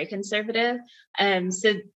to very conservative.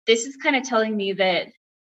 So this is kind of telling me that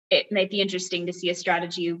it might be interesting to see a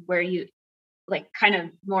strategy where you like kind of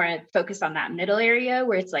more focus on that middle area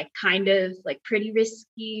where it's like kind of like pretty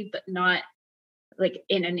risky, but not like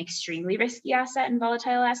in an extremely risky asset and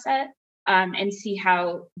volatile asset. And see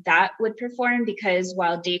how that would perform, because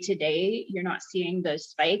while day to day you're not seeing those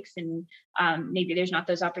spikes and maybe there's not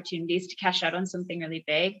those opportunities to cash out on something really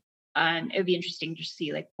big, it would be interesting to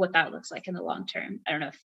see like what that looks like in the long term. I don't know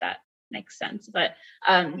if that makes sense, but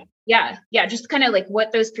just kind of like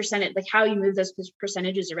what those percentage, like how you move those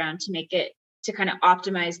percentages around to make it to kind of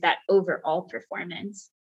optimize that overall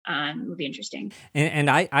performance. Would be interesting. And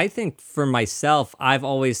I think for myself, I've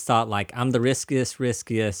always thought like I'm the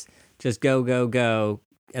riskiest. Just go,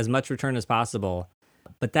 as much return as possible.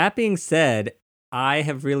 But that being said, I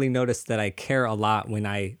have really noticed that I care a lot when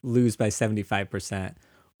I lose by 75%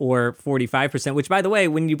 or 45%, which by the way,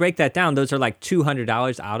 when you break that down, those are like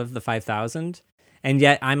 $200 out of the 5,000. And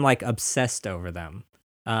yet I'm like obsessed over them.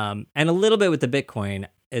 And a little bit with the Bitcoin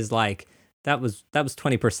is like, that was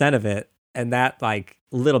 20% of it. And that like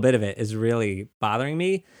little bit of it is really bothering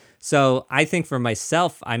me. So I think for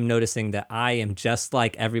myself, I'm noticing that I am just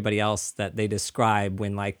like everybody else that they describe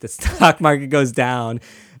when like the stock market goes down,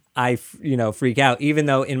 I freak out, even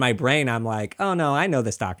though in my brain, I'm like, oh no, I know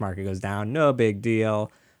the stock market goes down. No big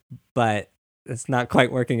deal. But it's not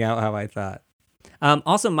quite working out how I thought.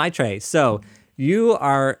 Also, Maitreyi, so you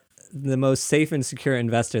are the most safe and secure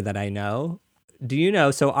investor that I know. do you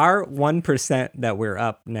know, so our 1% that we're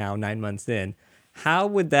up now 9 months in, how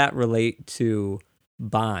would that relate to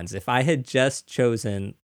bonds? If I had just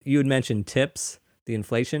chosen, you had mentioned TIPS, the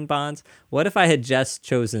inflation bonds. What if I had just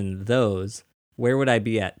chosen those? Where would I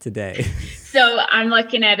be at today? So I'm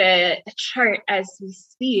looking at a chart as we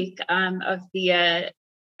speak of the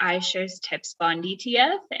iShares TIPS bond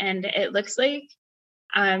ETF, and it looks like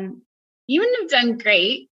you wouldn't have done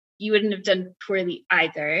great. You wouldn't have done poorly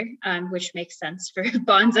either, which makes sense for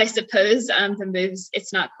bonds, I suppose. The moves,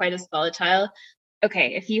 it's not quite as volatile.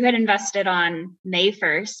 Okay, if you had invested on May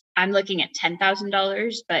 1st, I'm looking at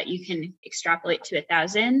 $10,000, but you can extrapolate to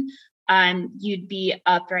 1,000. You'd be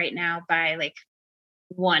up right now by like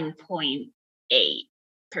 1.8%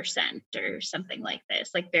 or something like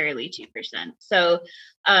this, like barely 2%. So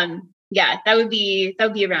yeah, that would be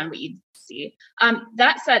around what you'd see.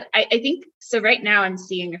 That said, I think so right now I'm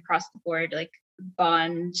seeing across the board like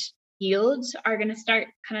bond yields are going to start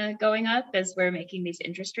kind of going up as we're making these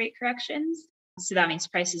interest rate corrections. So that means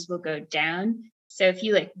prices will go down. So if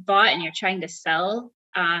you like bought and you're trying to sell,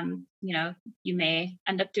 you may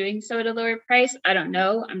end up doing so at a lower price. I don't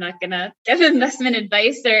know. I'm not going to give investment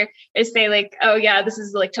advice or say like, oh yeah, this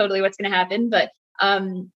is like totally what's going to happen. But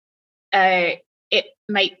it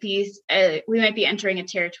might be, we might be entering a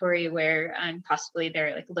territory where possibly there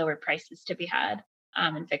are like lower prices to be had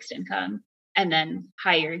in fixed income, and then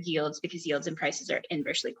higher yields because yields and prices are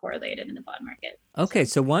inversely correlated in the bond market. Okay,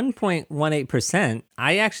 so 1.18%,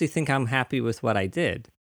 I actually think I'm happy with what I did.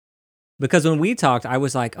 Because when we talked, I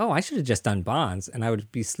was like, oh, I should have just done bonds and I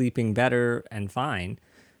would be sleeping better and fine.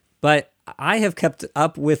 But I have kept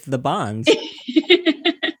up with the bonds.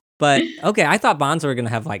 But okay, I thought bonds were going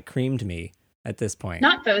to have like creamed me at this point.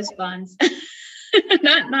 Not those bonds.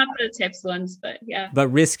 not the TIPS ones, but yeah.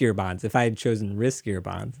 But riskier bonds. If I had chosen riskier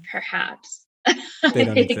bonds. Perhaps. They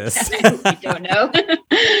don't exist. We don't know.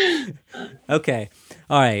 Okay.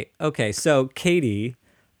 All right. Okay. So Katie,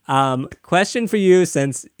 question for you,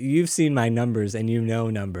 since you've seen my numbers and you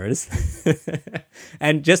know numbers,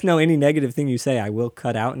 and just know any negative thing you say, I will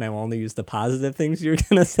cut out and I will only use the positive things you're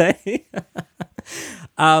going to say.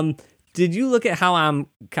 Did you look at how I'm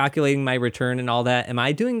calculating my return and all that? Am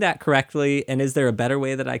I doing that correctly? And is there a better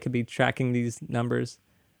way that I could be tracking these numbers?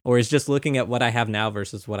 Or is just looking at what I have now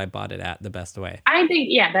versus what I bought it at the best way? I think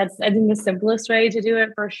the simplest way to do it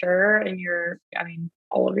for sure. And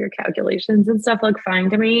all of your calculations and stuff look fine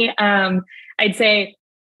to me. I'd say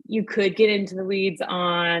you could get into the weeds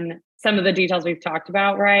on some of the details we've talked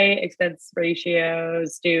about, right? Expense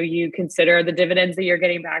ratios. Do you consider the dividends that you're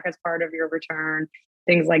getting back as part of your return?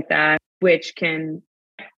 Things like that, which can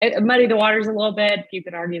muddy the waters a little bit. You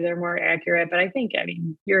could argue they're more accurate, but I think,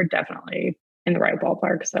 you're definitely in the right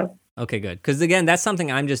ballpark. So, okay, good. Because again, that's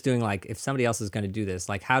something I'm just doing. Like, if somebody else is going to do this,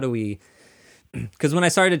 like, how do we? Because when I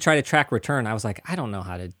started to try to track return, I was like, I don't know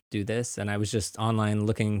how to do this, and I was just online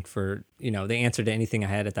looking for the answer to anything I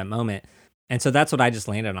had at that moment. And so that's what I just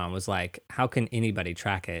landed on, was like, how can anybody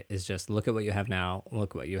track it? Is just look at what you have now,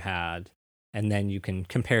 look what you had. And then you can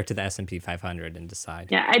compare it to the S&P 500 and decide.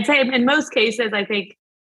 Yeah, I'd say in most cases, I think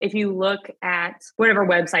if you look at whatever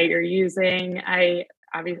website you're using, I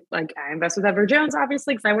invest with Edward Jones,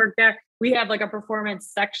 obviously, because I work there. We have like a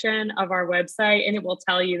performance section of our website, and it will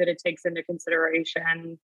tell you that it takes into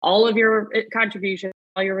consideration all of your contributions,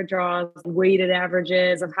 all your withdrawals, weighted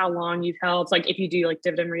averages of how long you've held. So like if you do like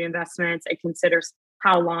dividend reinvestments, it considers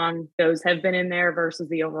how long those have been in there versus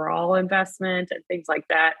the overall investment and things like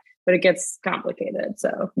that. But it gets complicated.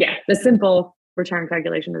 So yeah, the simple return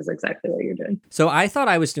calculation is exactly what you're doing. So I thought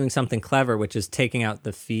I was doing something clever, which is taking out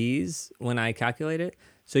the fees when I calculate it.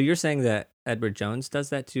 So you're saying that Edward Jones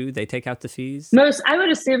does that too? They take out the fees? I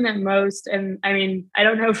would assume that most, and I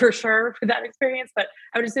don't know for sure for that experience, but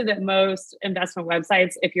I would assume that most investment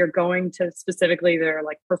websites, if you're going to specifically their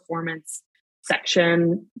like performance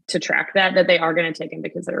section to track that they are going to take into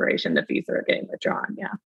consideration the fees that are getting withdrawn.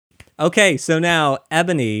 Yeah. Okay, so now,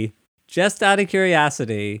 Ebony, just out of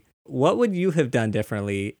curiosity, what would you have done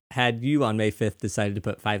differently had you on May 5th decided to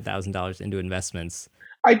put $5,000 into investments?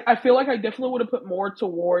 I feel like I definitely would have put more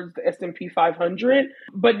towards the S&P 500.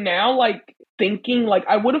 But now, like, thinking, like,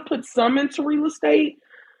 I would have put some into real estate.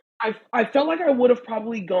 I felt like I would have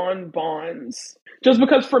probably gone bonds. Just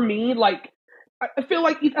because for me, like, I feel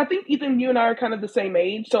like, I think, Ethan, you and I are kind of the same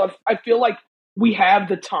age. So I feel like we have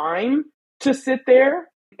the time to sit there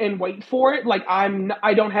and wait for it. Like I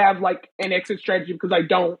don't have like an exit strategy because I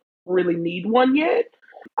don't really need one yet.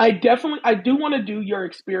 I do want to do your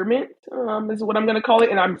experiment, is what I'm going to call it.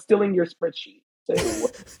 And I'm still in your spreadsheet. So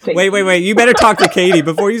wait. You better talk to Katie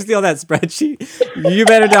before you steal that spreadsheet. You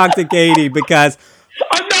better talk to Katie because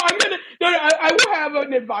I will have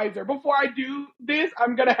an advisor. Before I do this,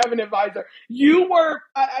 I'm going to have an advisor. You were,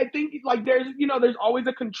 I think, like, there's always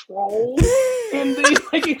a control in the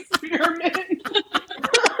like experiment,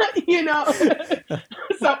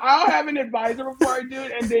 So I'll have an advisor before I do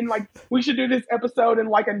it. And then, like, we should do this episode in,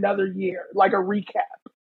 like, another year, like a recap.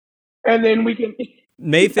 And then we can...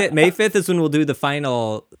 May 5th is when we'll do the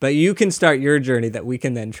final, but you can start your journey that we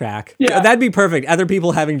can then track. Yeah. That'd be perfect. Other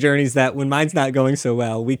people having journeys that when mine's not going so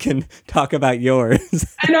well, we can talk about yours.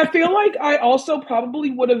 And I feel like I also probably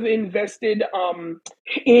would have invested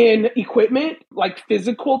in equipment, like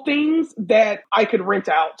physical things that I could rent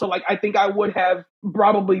out. So like, I think I would have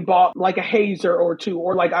probably bought like a Hazer or two,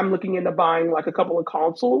 or like I'm looking into buying like a couple of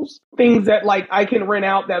consoles, things that like I can rent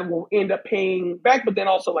out that will end up paying back, but then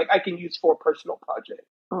also like I can use for a personal project.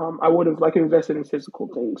 I would have like invested in physical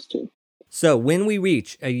things too. So when we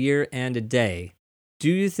reach a year and a day, do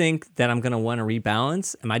you think that I'm going to want to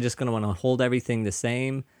rebalance? Am I just going to want to hold everything the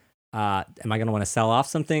same? Am I going to want to sell off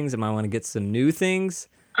some things? Am I want to get some new things?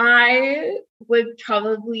 I would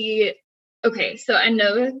probably, okay, so I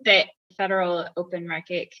know that Federal Open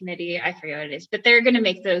Market Committee, I forget what it is, but they're going to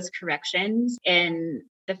make those corrections in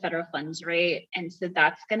the federal funds rate. And so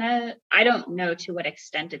that's I don't know to what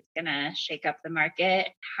extent it's going to shake up the market,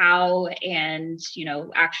 how, and,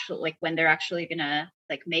 actually like when they're actually going to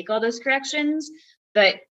like make all those corrections.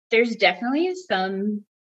 But there's definitely some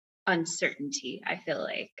uncertainty, I feel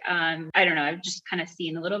like. I don't know. I've just kind of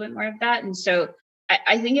seen a little bit more of that. And so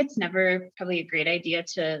I think it's never probably a great idea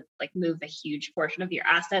to like move a huge portion of your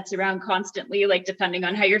assets around constantly, like depending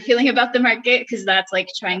on how you're feeling about the market, because that's like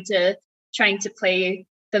trying to play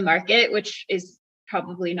the market, which is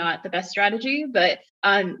probably not the best strategy. But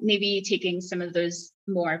maybe taking some of those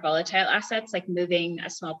more volatile assets, like moving a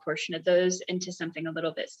small portion of those into something a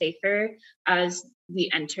little bit safer as we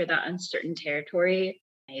enter that uncertain territory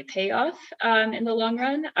may pay off in the long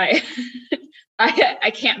run. I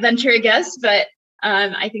can't venture a guess, but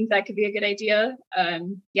I think that could be a good idea.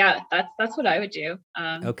 Yeah, that's what I would do.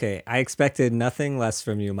 Okay, I expected nothing less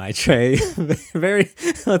from you, my Trey.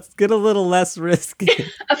 Let's get a little less risky.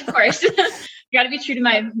 Of course, you got to be true to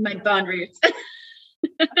my bond roots.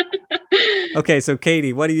 Okay, so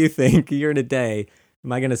Katie, what do you think? Year and a day.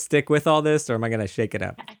 Am I going to stick with all this, or am I going to shake it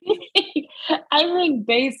up? I think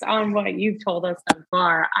based on what you've told us so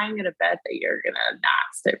far, I'm going to bet that you're going to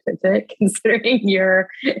not stick with it, considering you're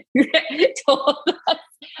told us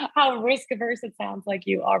how risk averse it sounds like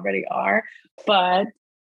you already are. But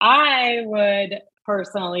I would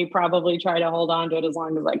personally probably try to hold on to it as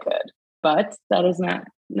long as I could. But that is not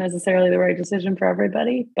necessarily the right decision for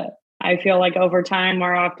everybody. But I feel like over time,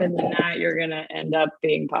 more often than not, you're going to end up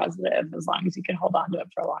being positive as long as you can hold on to it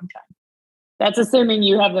for a long time. That's assuming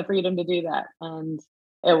you have the freedom to do that and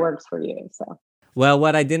it works for you. So, well,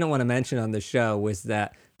 what I didn't want to mention on the show was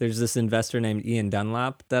that there's this investor named Ian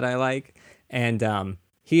Dunlap that I like. And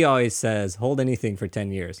he always says, hold anything for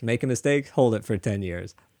 10 years. Make a mistake, hold it for 10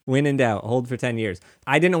 years. When in doubt, hold for 10 years.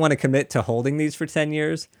 I didn't want to commit to holding these for 10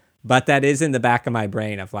 years, but that is in the back of my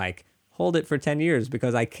brain of like, hold it for 10 years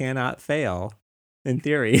because I cannot fail in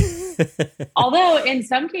theory. Although in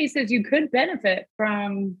some cases you could benefit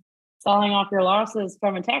from selling off your losses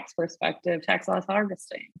from a tax perspective, tax loss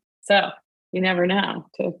harvesting. So you never know.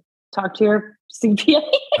 To talk to your CPA.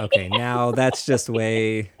 Okay, now that's just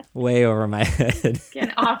way over my head.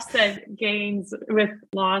 Can offset gains with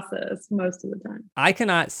losses most of the time. I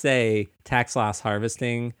cannot say tax loss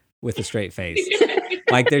harvesting with a straight face.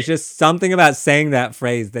 Like there's just something about saying that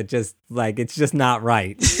phrase that just like, it's just not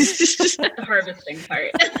right. The harvesting part.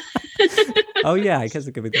 Oh yeah, I guess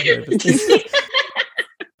it could be the harvesting.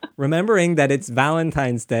 Remembering that it's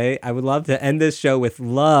Valentine's Day, I would love to end this show with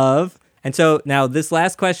love. And so now this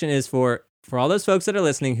last question is for all those folks that are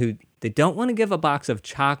listening who they don't want to give a box of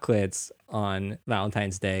chocolates on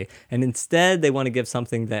Valentine's Day, and instead they want to give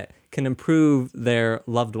something that can improve their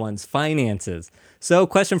loved one's finances. So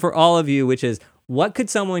question for all of you, which is, what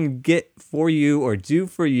could someone get for you or do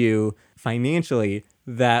for you financially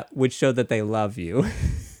that would show that they love you?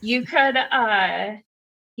 You could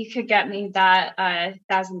get me that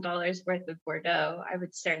 $1,000 worth of Bordeaux. I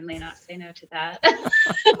would certainly not say no to that.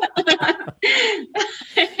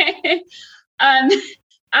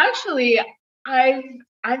 Actually, I've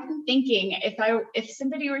been thinking if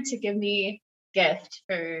somebody were to give me a gift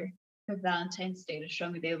for Valentine's Day to show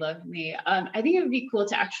me they love me, I think it would be cool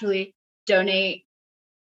to actually donate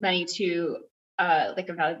money to like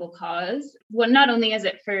a valuable cause. Well, not only is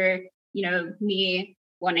it for me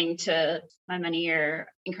wanting to my money or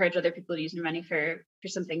encourage other people to use their money for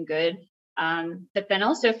something good. But then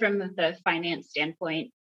also from the finance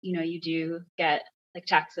standpoint, you do get like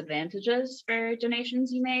tax advantages for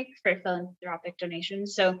donations you make, for philanthropic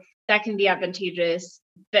donations. So that can be advantageous,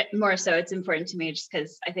 but more so it's important to me just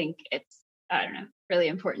because I think it's, I don't know, really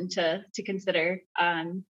important to consider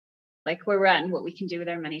like where we're at and what we can do with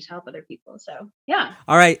our money to help other people. So yeah.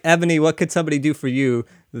 All right, Ebony, what could somebody do for you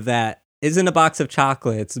that isn't a box of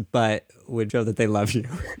chocolates, but would show that they love you?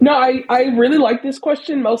 No, I really like this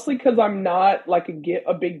question, mostly because I'm not like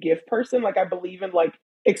a big gift person. Like I believe in like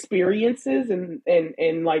experiences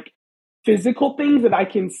and like physical things that I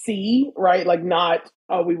can see, right? Like not,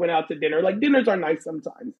 oh, we went out to dinner. Like dinners are nice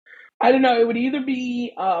sometimes. I don't know. It would either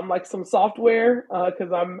be like some software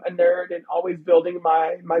because I'm a nerd and always building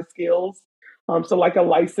my skills. So like a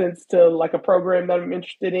license to like a program that I'm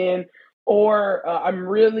interested in, or I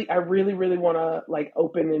really want to like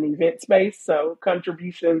open an event space. So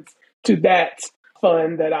contributions to that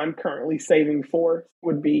fund that I'm currently saving for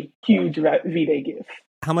would be huge V-Day gift.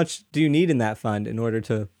 How much do you need in that fund in order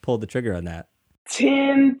to pull the trigger on that?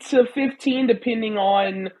 10 to 15, depending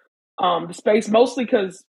on the space, mostly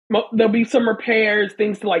because there'll be some repairs,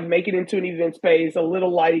 things to like make it into an event space, a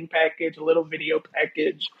little lighting package, a little video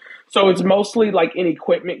package. So it's mostly like in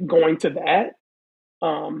equipment going to that.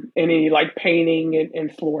 Any like painting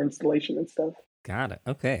and floor installation and stuff. Got it.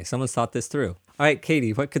 Okay. Someone's thought this through. All right,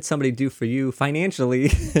 Katie, what could somebody do for you financially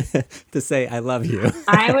to say, I love you?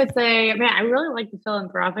 I would say, man, I really like the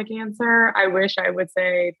philanthropic answer. I wish I would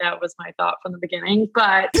say that was my thought from the beginning.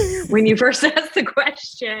 But when you first asked the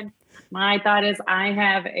question, my thought is I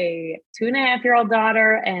have a 2.5-year-old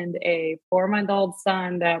daughter and a 4-month-old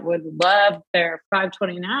son that would love their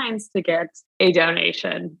 529s to get a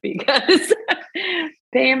donation because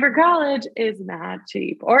paying for college is not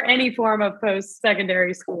cheap, or any form of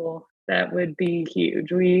post-secondary school. That would be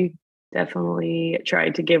huge. We definitely try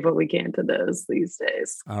to give what we can to those these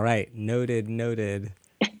days. All right. Noted.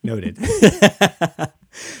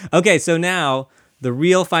 Okay, so now the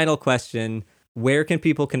real final question. Where can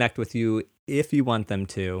people connect with you if you want them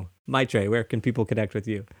to? Maitre, where can people connect with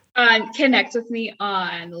you? Connect with me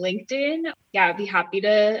on LinkedIn. Yeah, I'd be happy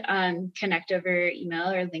to connect over email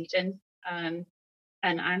or LinkedIn. And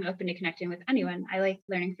I'm open to connecting with anyone. I like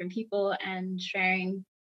learning from people and sharing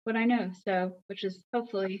what I know. So, which is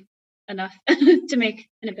hopefully enough to make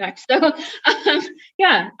an impact. So, would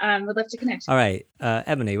love to connect. All right.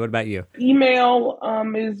 Ebony, what about you? Email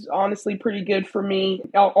is honestly pretty good for me,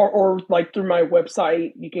 or like through my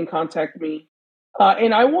website, you can contact me.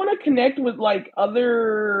 And I want to connect with like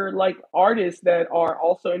other like artists that are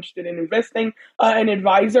also interested in investing. An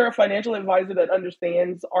advisor, a financial advisor that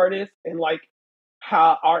understands artists and like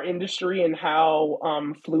how our industry and how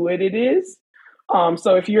fluid it is.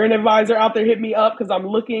 So if you're an advisor out there, hit me up because I'm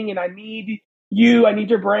looking and I need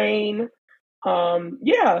your brain. So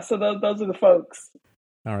those are the folks.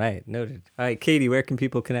 All right, noted. All right, Katie, where can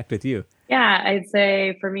people connect with you? Yeah, I'd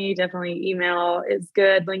say for me, definitely email is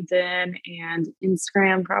good. LinkedIn and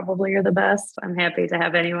Instagram probably are the best. I'm happy to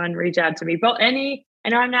have anyone reach out to me. I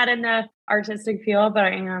know I'm not in the artistic field, but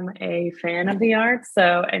I am a fan of the arts.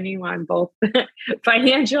 So anyone, both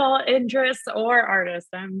financial interests or artists,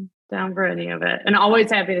 I'm down for any of it. And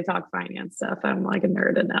always happy to talk finance stuff. I'm like a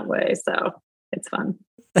nerd in that way. So it's fun.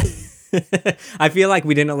 I feel like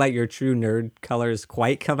we didn't let your true nerd colors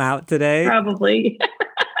quite come out today. Probably.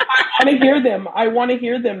 I want to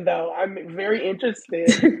hear them though. I'm very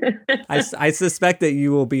interested. I suspect that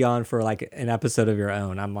you will be on for like an episode of your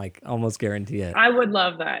own. I'm like almost guarantee it. I would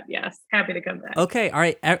love that. Yes. Happy to come back. Okay. All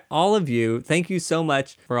right. All of you, thank you so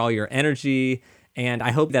much for all your energy. And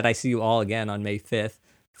I hope that I see you all again on May 5th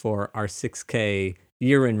for our 6K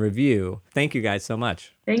year in review. Thank you guys so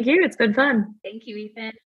much. Thank you. It's been fun. Thank you,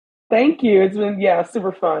 Ethan. Thank you. It's been,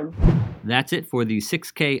 super fun. That's it for the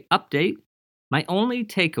 6K update. My only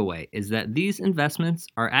takeaway is that these investments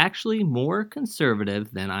are actually more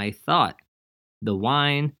conservative than I thought. The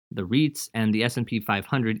wine, the REITs, and the S&P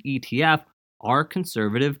 500 ETF are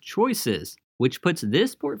conservative choices, which puts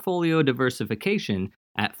this portfolio diversification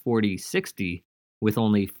at 40-60, with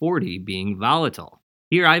only 40 being volatile.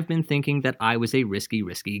 Here I've been thinking that I was a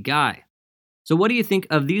risky guy. So what do you think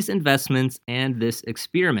of these investments and this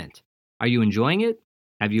experiment? Are you enjoying it?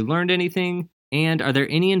 Have you learned anything? And are there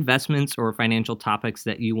any investments or financial topics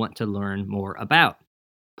that you want to learn more about?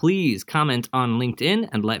 Please comment on LinkedIn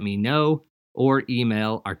and let me know, or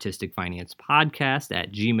email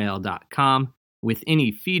artisticfinancepodcast@gmail.com with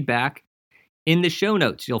any feedback. In the show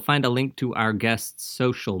notes, you'll find a link to our guests'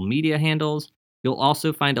 social media handles. You'll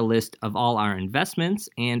also find a list of all our investments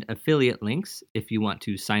and affiliate links if you want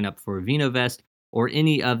to sign up for VinoVest or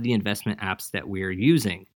any of the investment apps that we're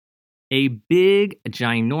using. A big,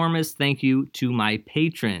 ginormous thank you to my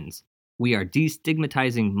patrons. We are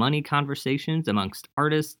destigmatizing money conversations amongst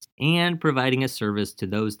artists and providing a service to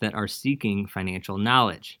those that are seeking financial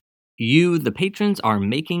knowledge. You, the patrons, are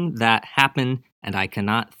making that happen, and I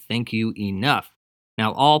cannot thank you enough.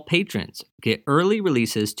 Now, all patrons get early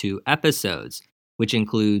releases to episodes, which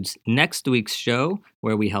includes next week's show,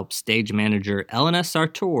 where we help stage manager Elena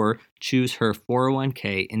Sartor choose her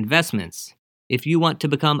 401k investments. If you want to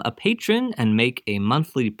become a patron and make a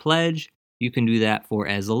monthly pledge, you can do that for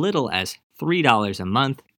as little as $3 a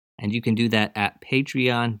month, and you can do that at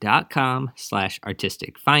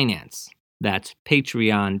patreon.com/artisticfinance. That's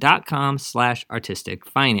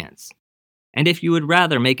patreon.com/artisticfinance. And if you would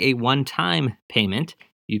rather make a one-time payment,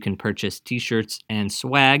 you can purchase t-shirts and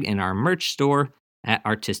swag in our merch store at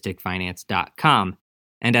artisticfinance.com.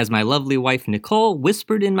 And as my lovely wife Nicole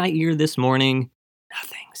whispered in my ear this morning,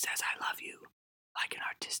 nothing says I love you like an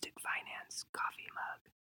Artistic Finance coffee mug.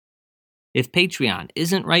 If Patreon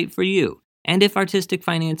isn't right for you, and if Artistic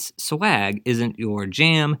Finance swag isn't your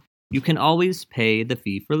jam, you can always pay the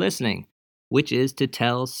fee for listening, which is to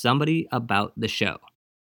tell somebody about the show.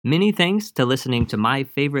 Many thanks to listening to my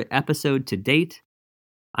favorite episode to date.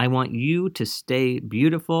 I want you to stay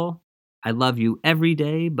beautiful. I love you every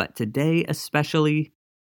day, but today especially,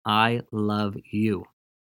 I love you.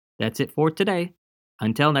 That's it for today.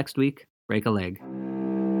 Until next week, break a leg.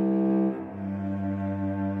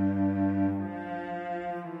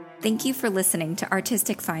 Thank you for listening to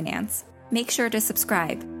Artistic Finance. Make sure to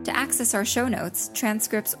subscribe. To access our show notes,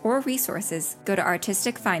 transcripts, or resources, go to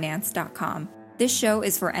artisticfinance.com. This show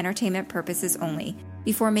is for entertainment purposes only.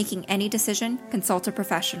 Before making any decision, consult a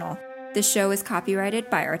professional. This show is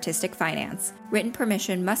copyrighted by Artistic Finance. Written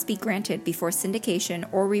permission must be granted before syndication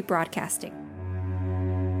or rebroadcasting.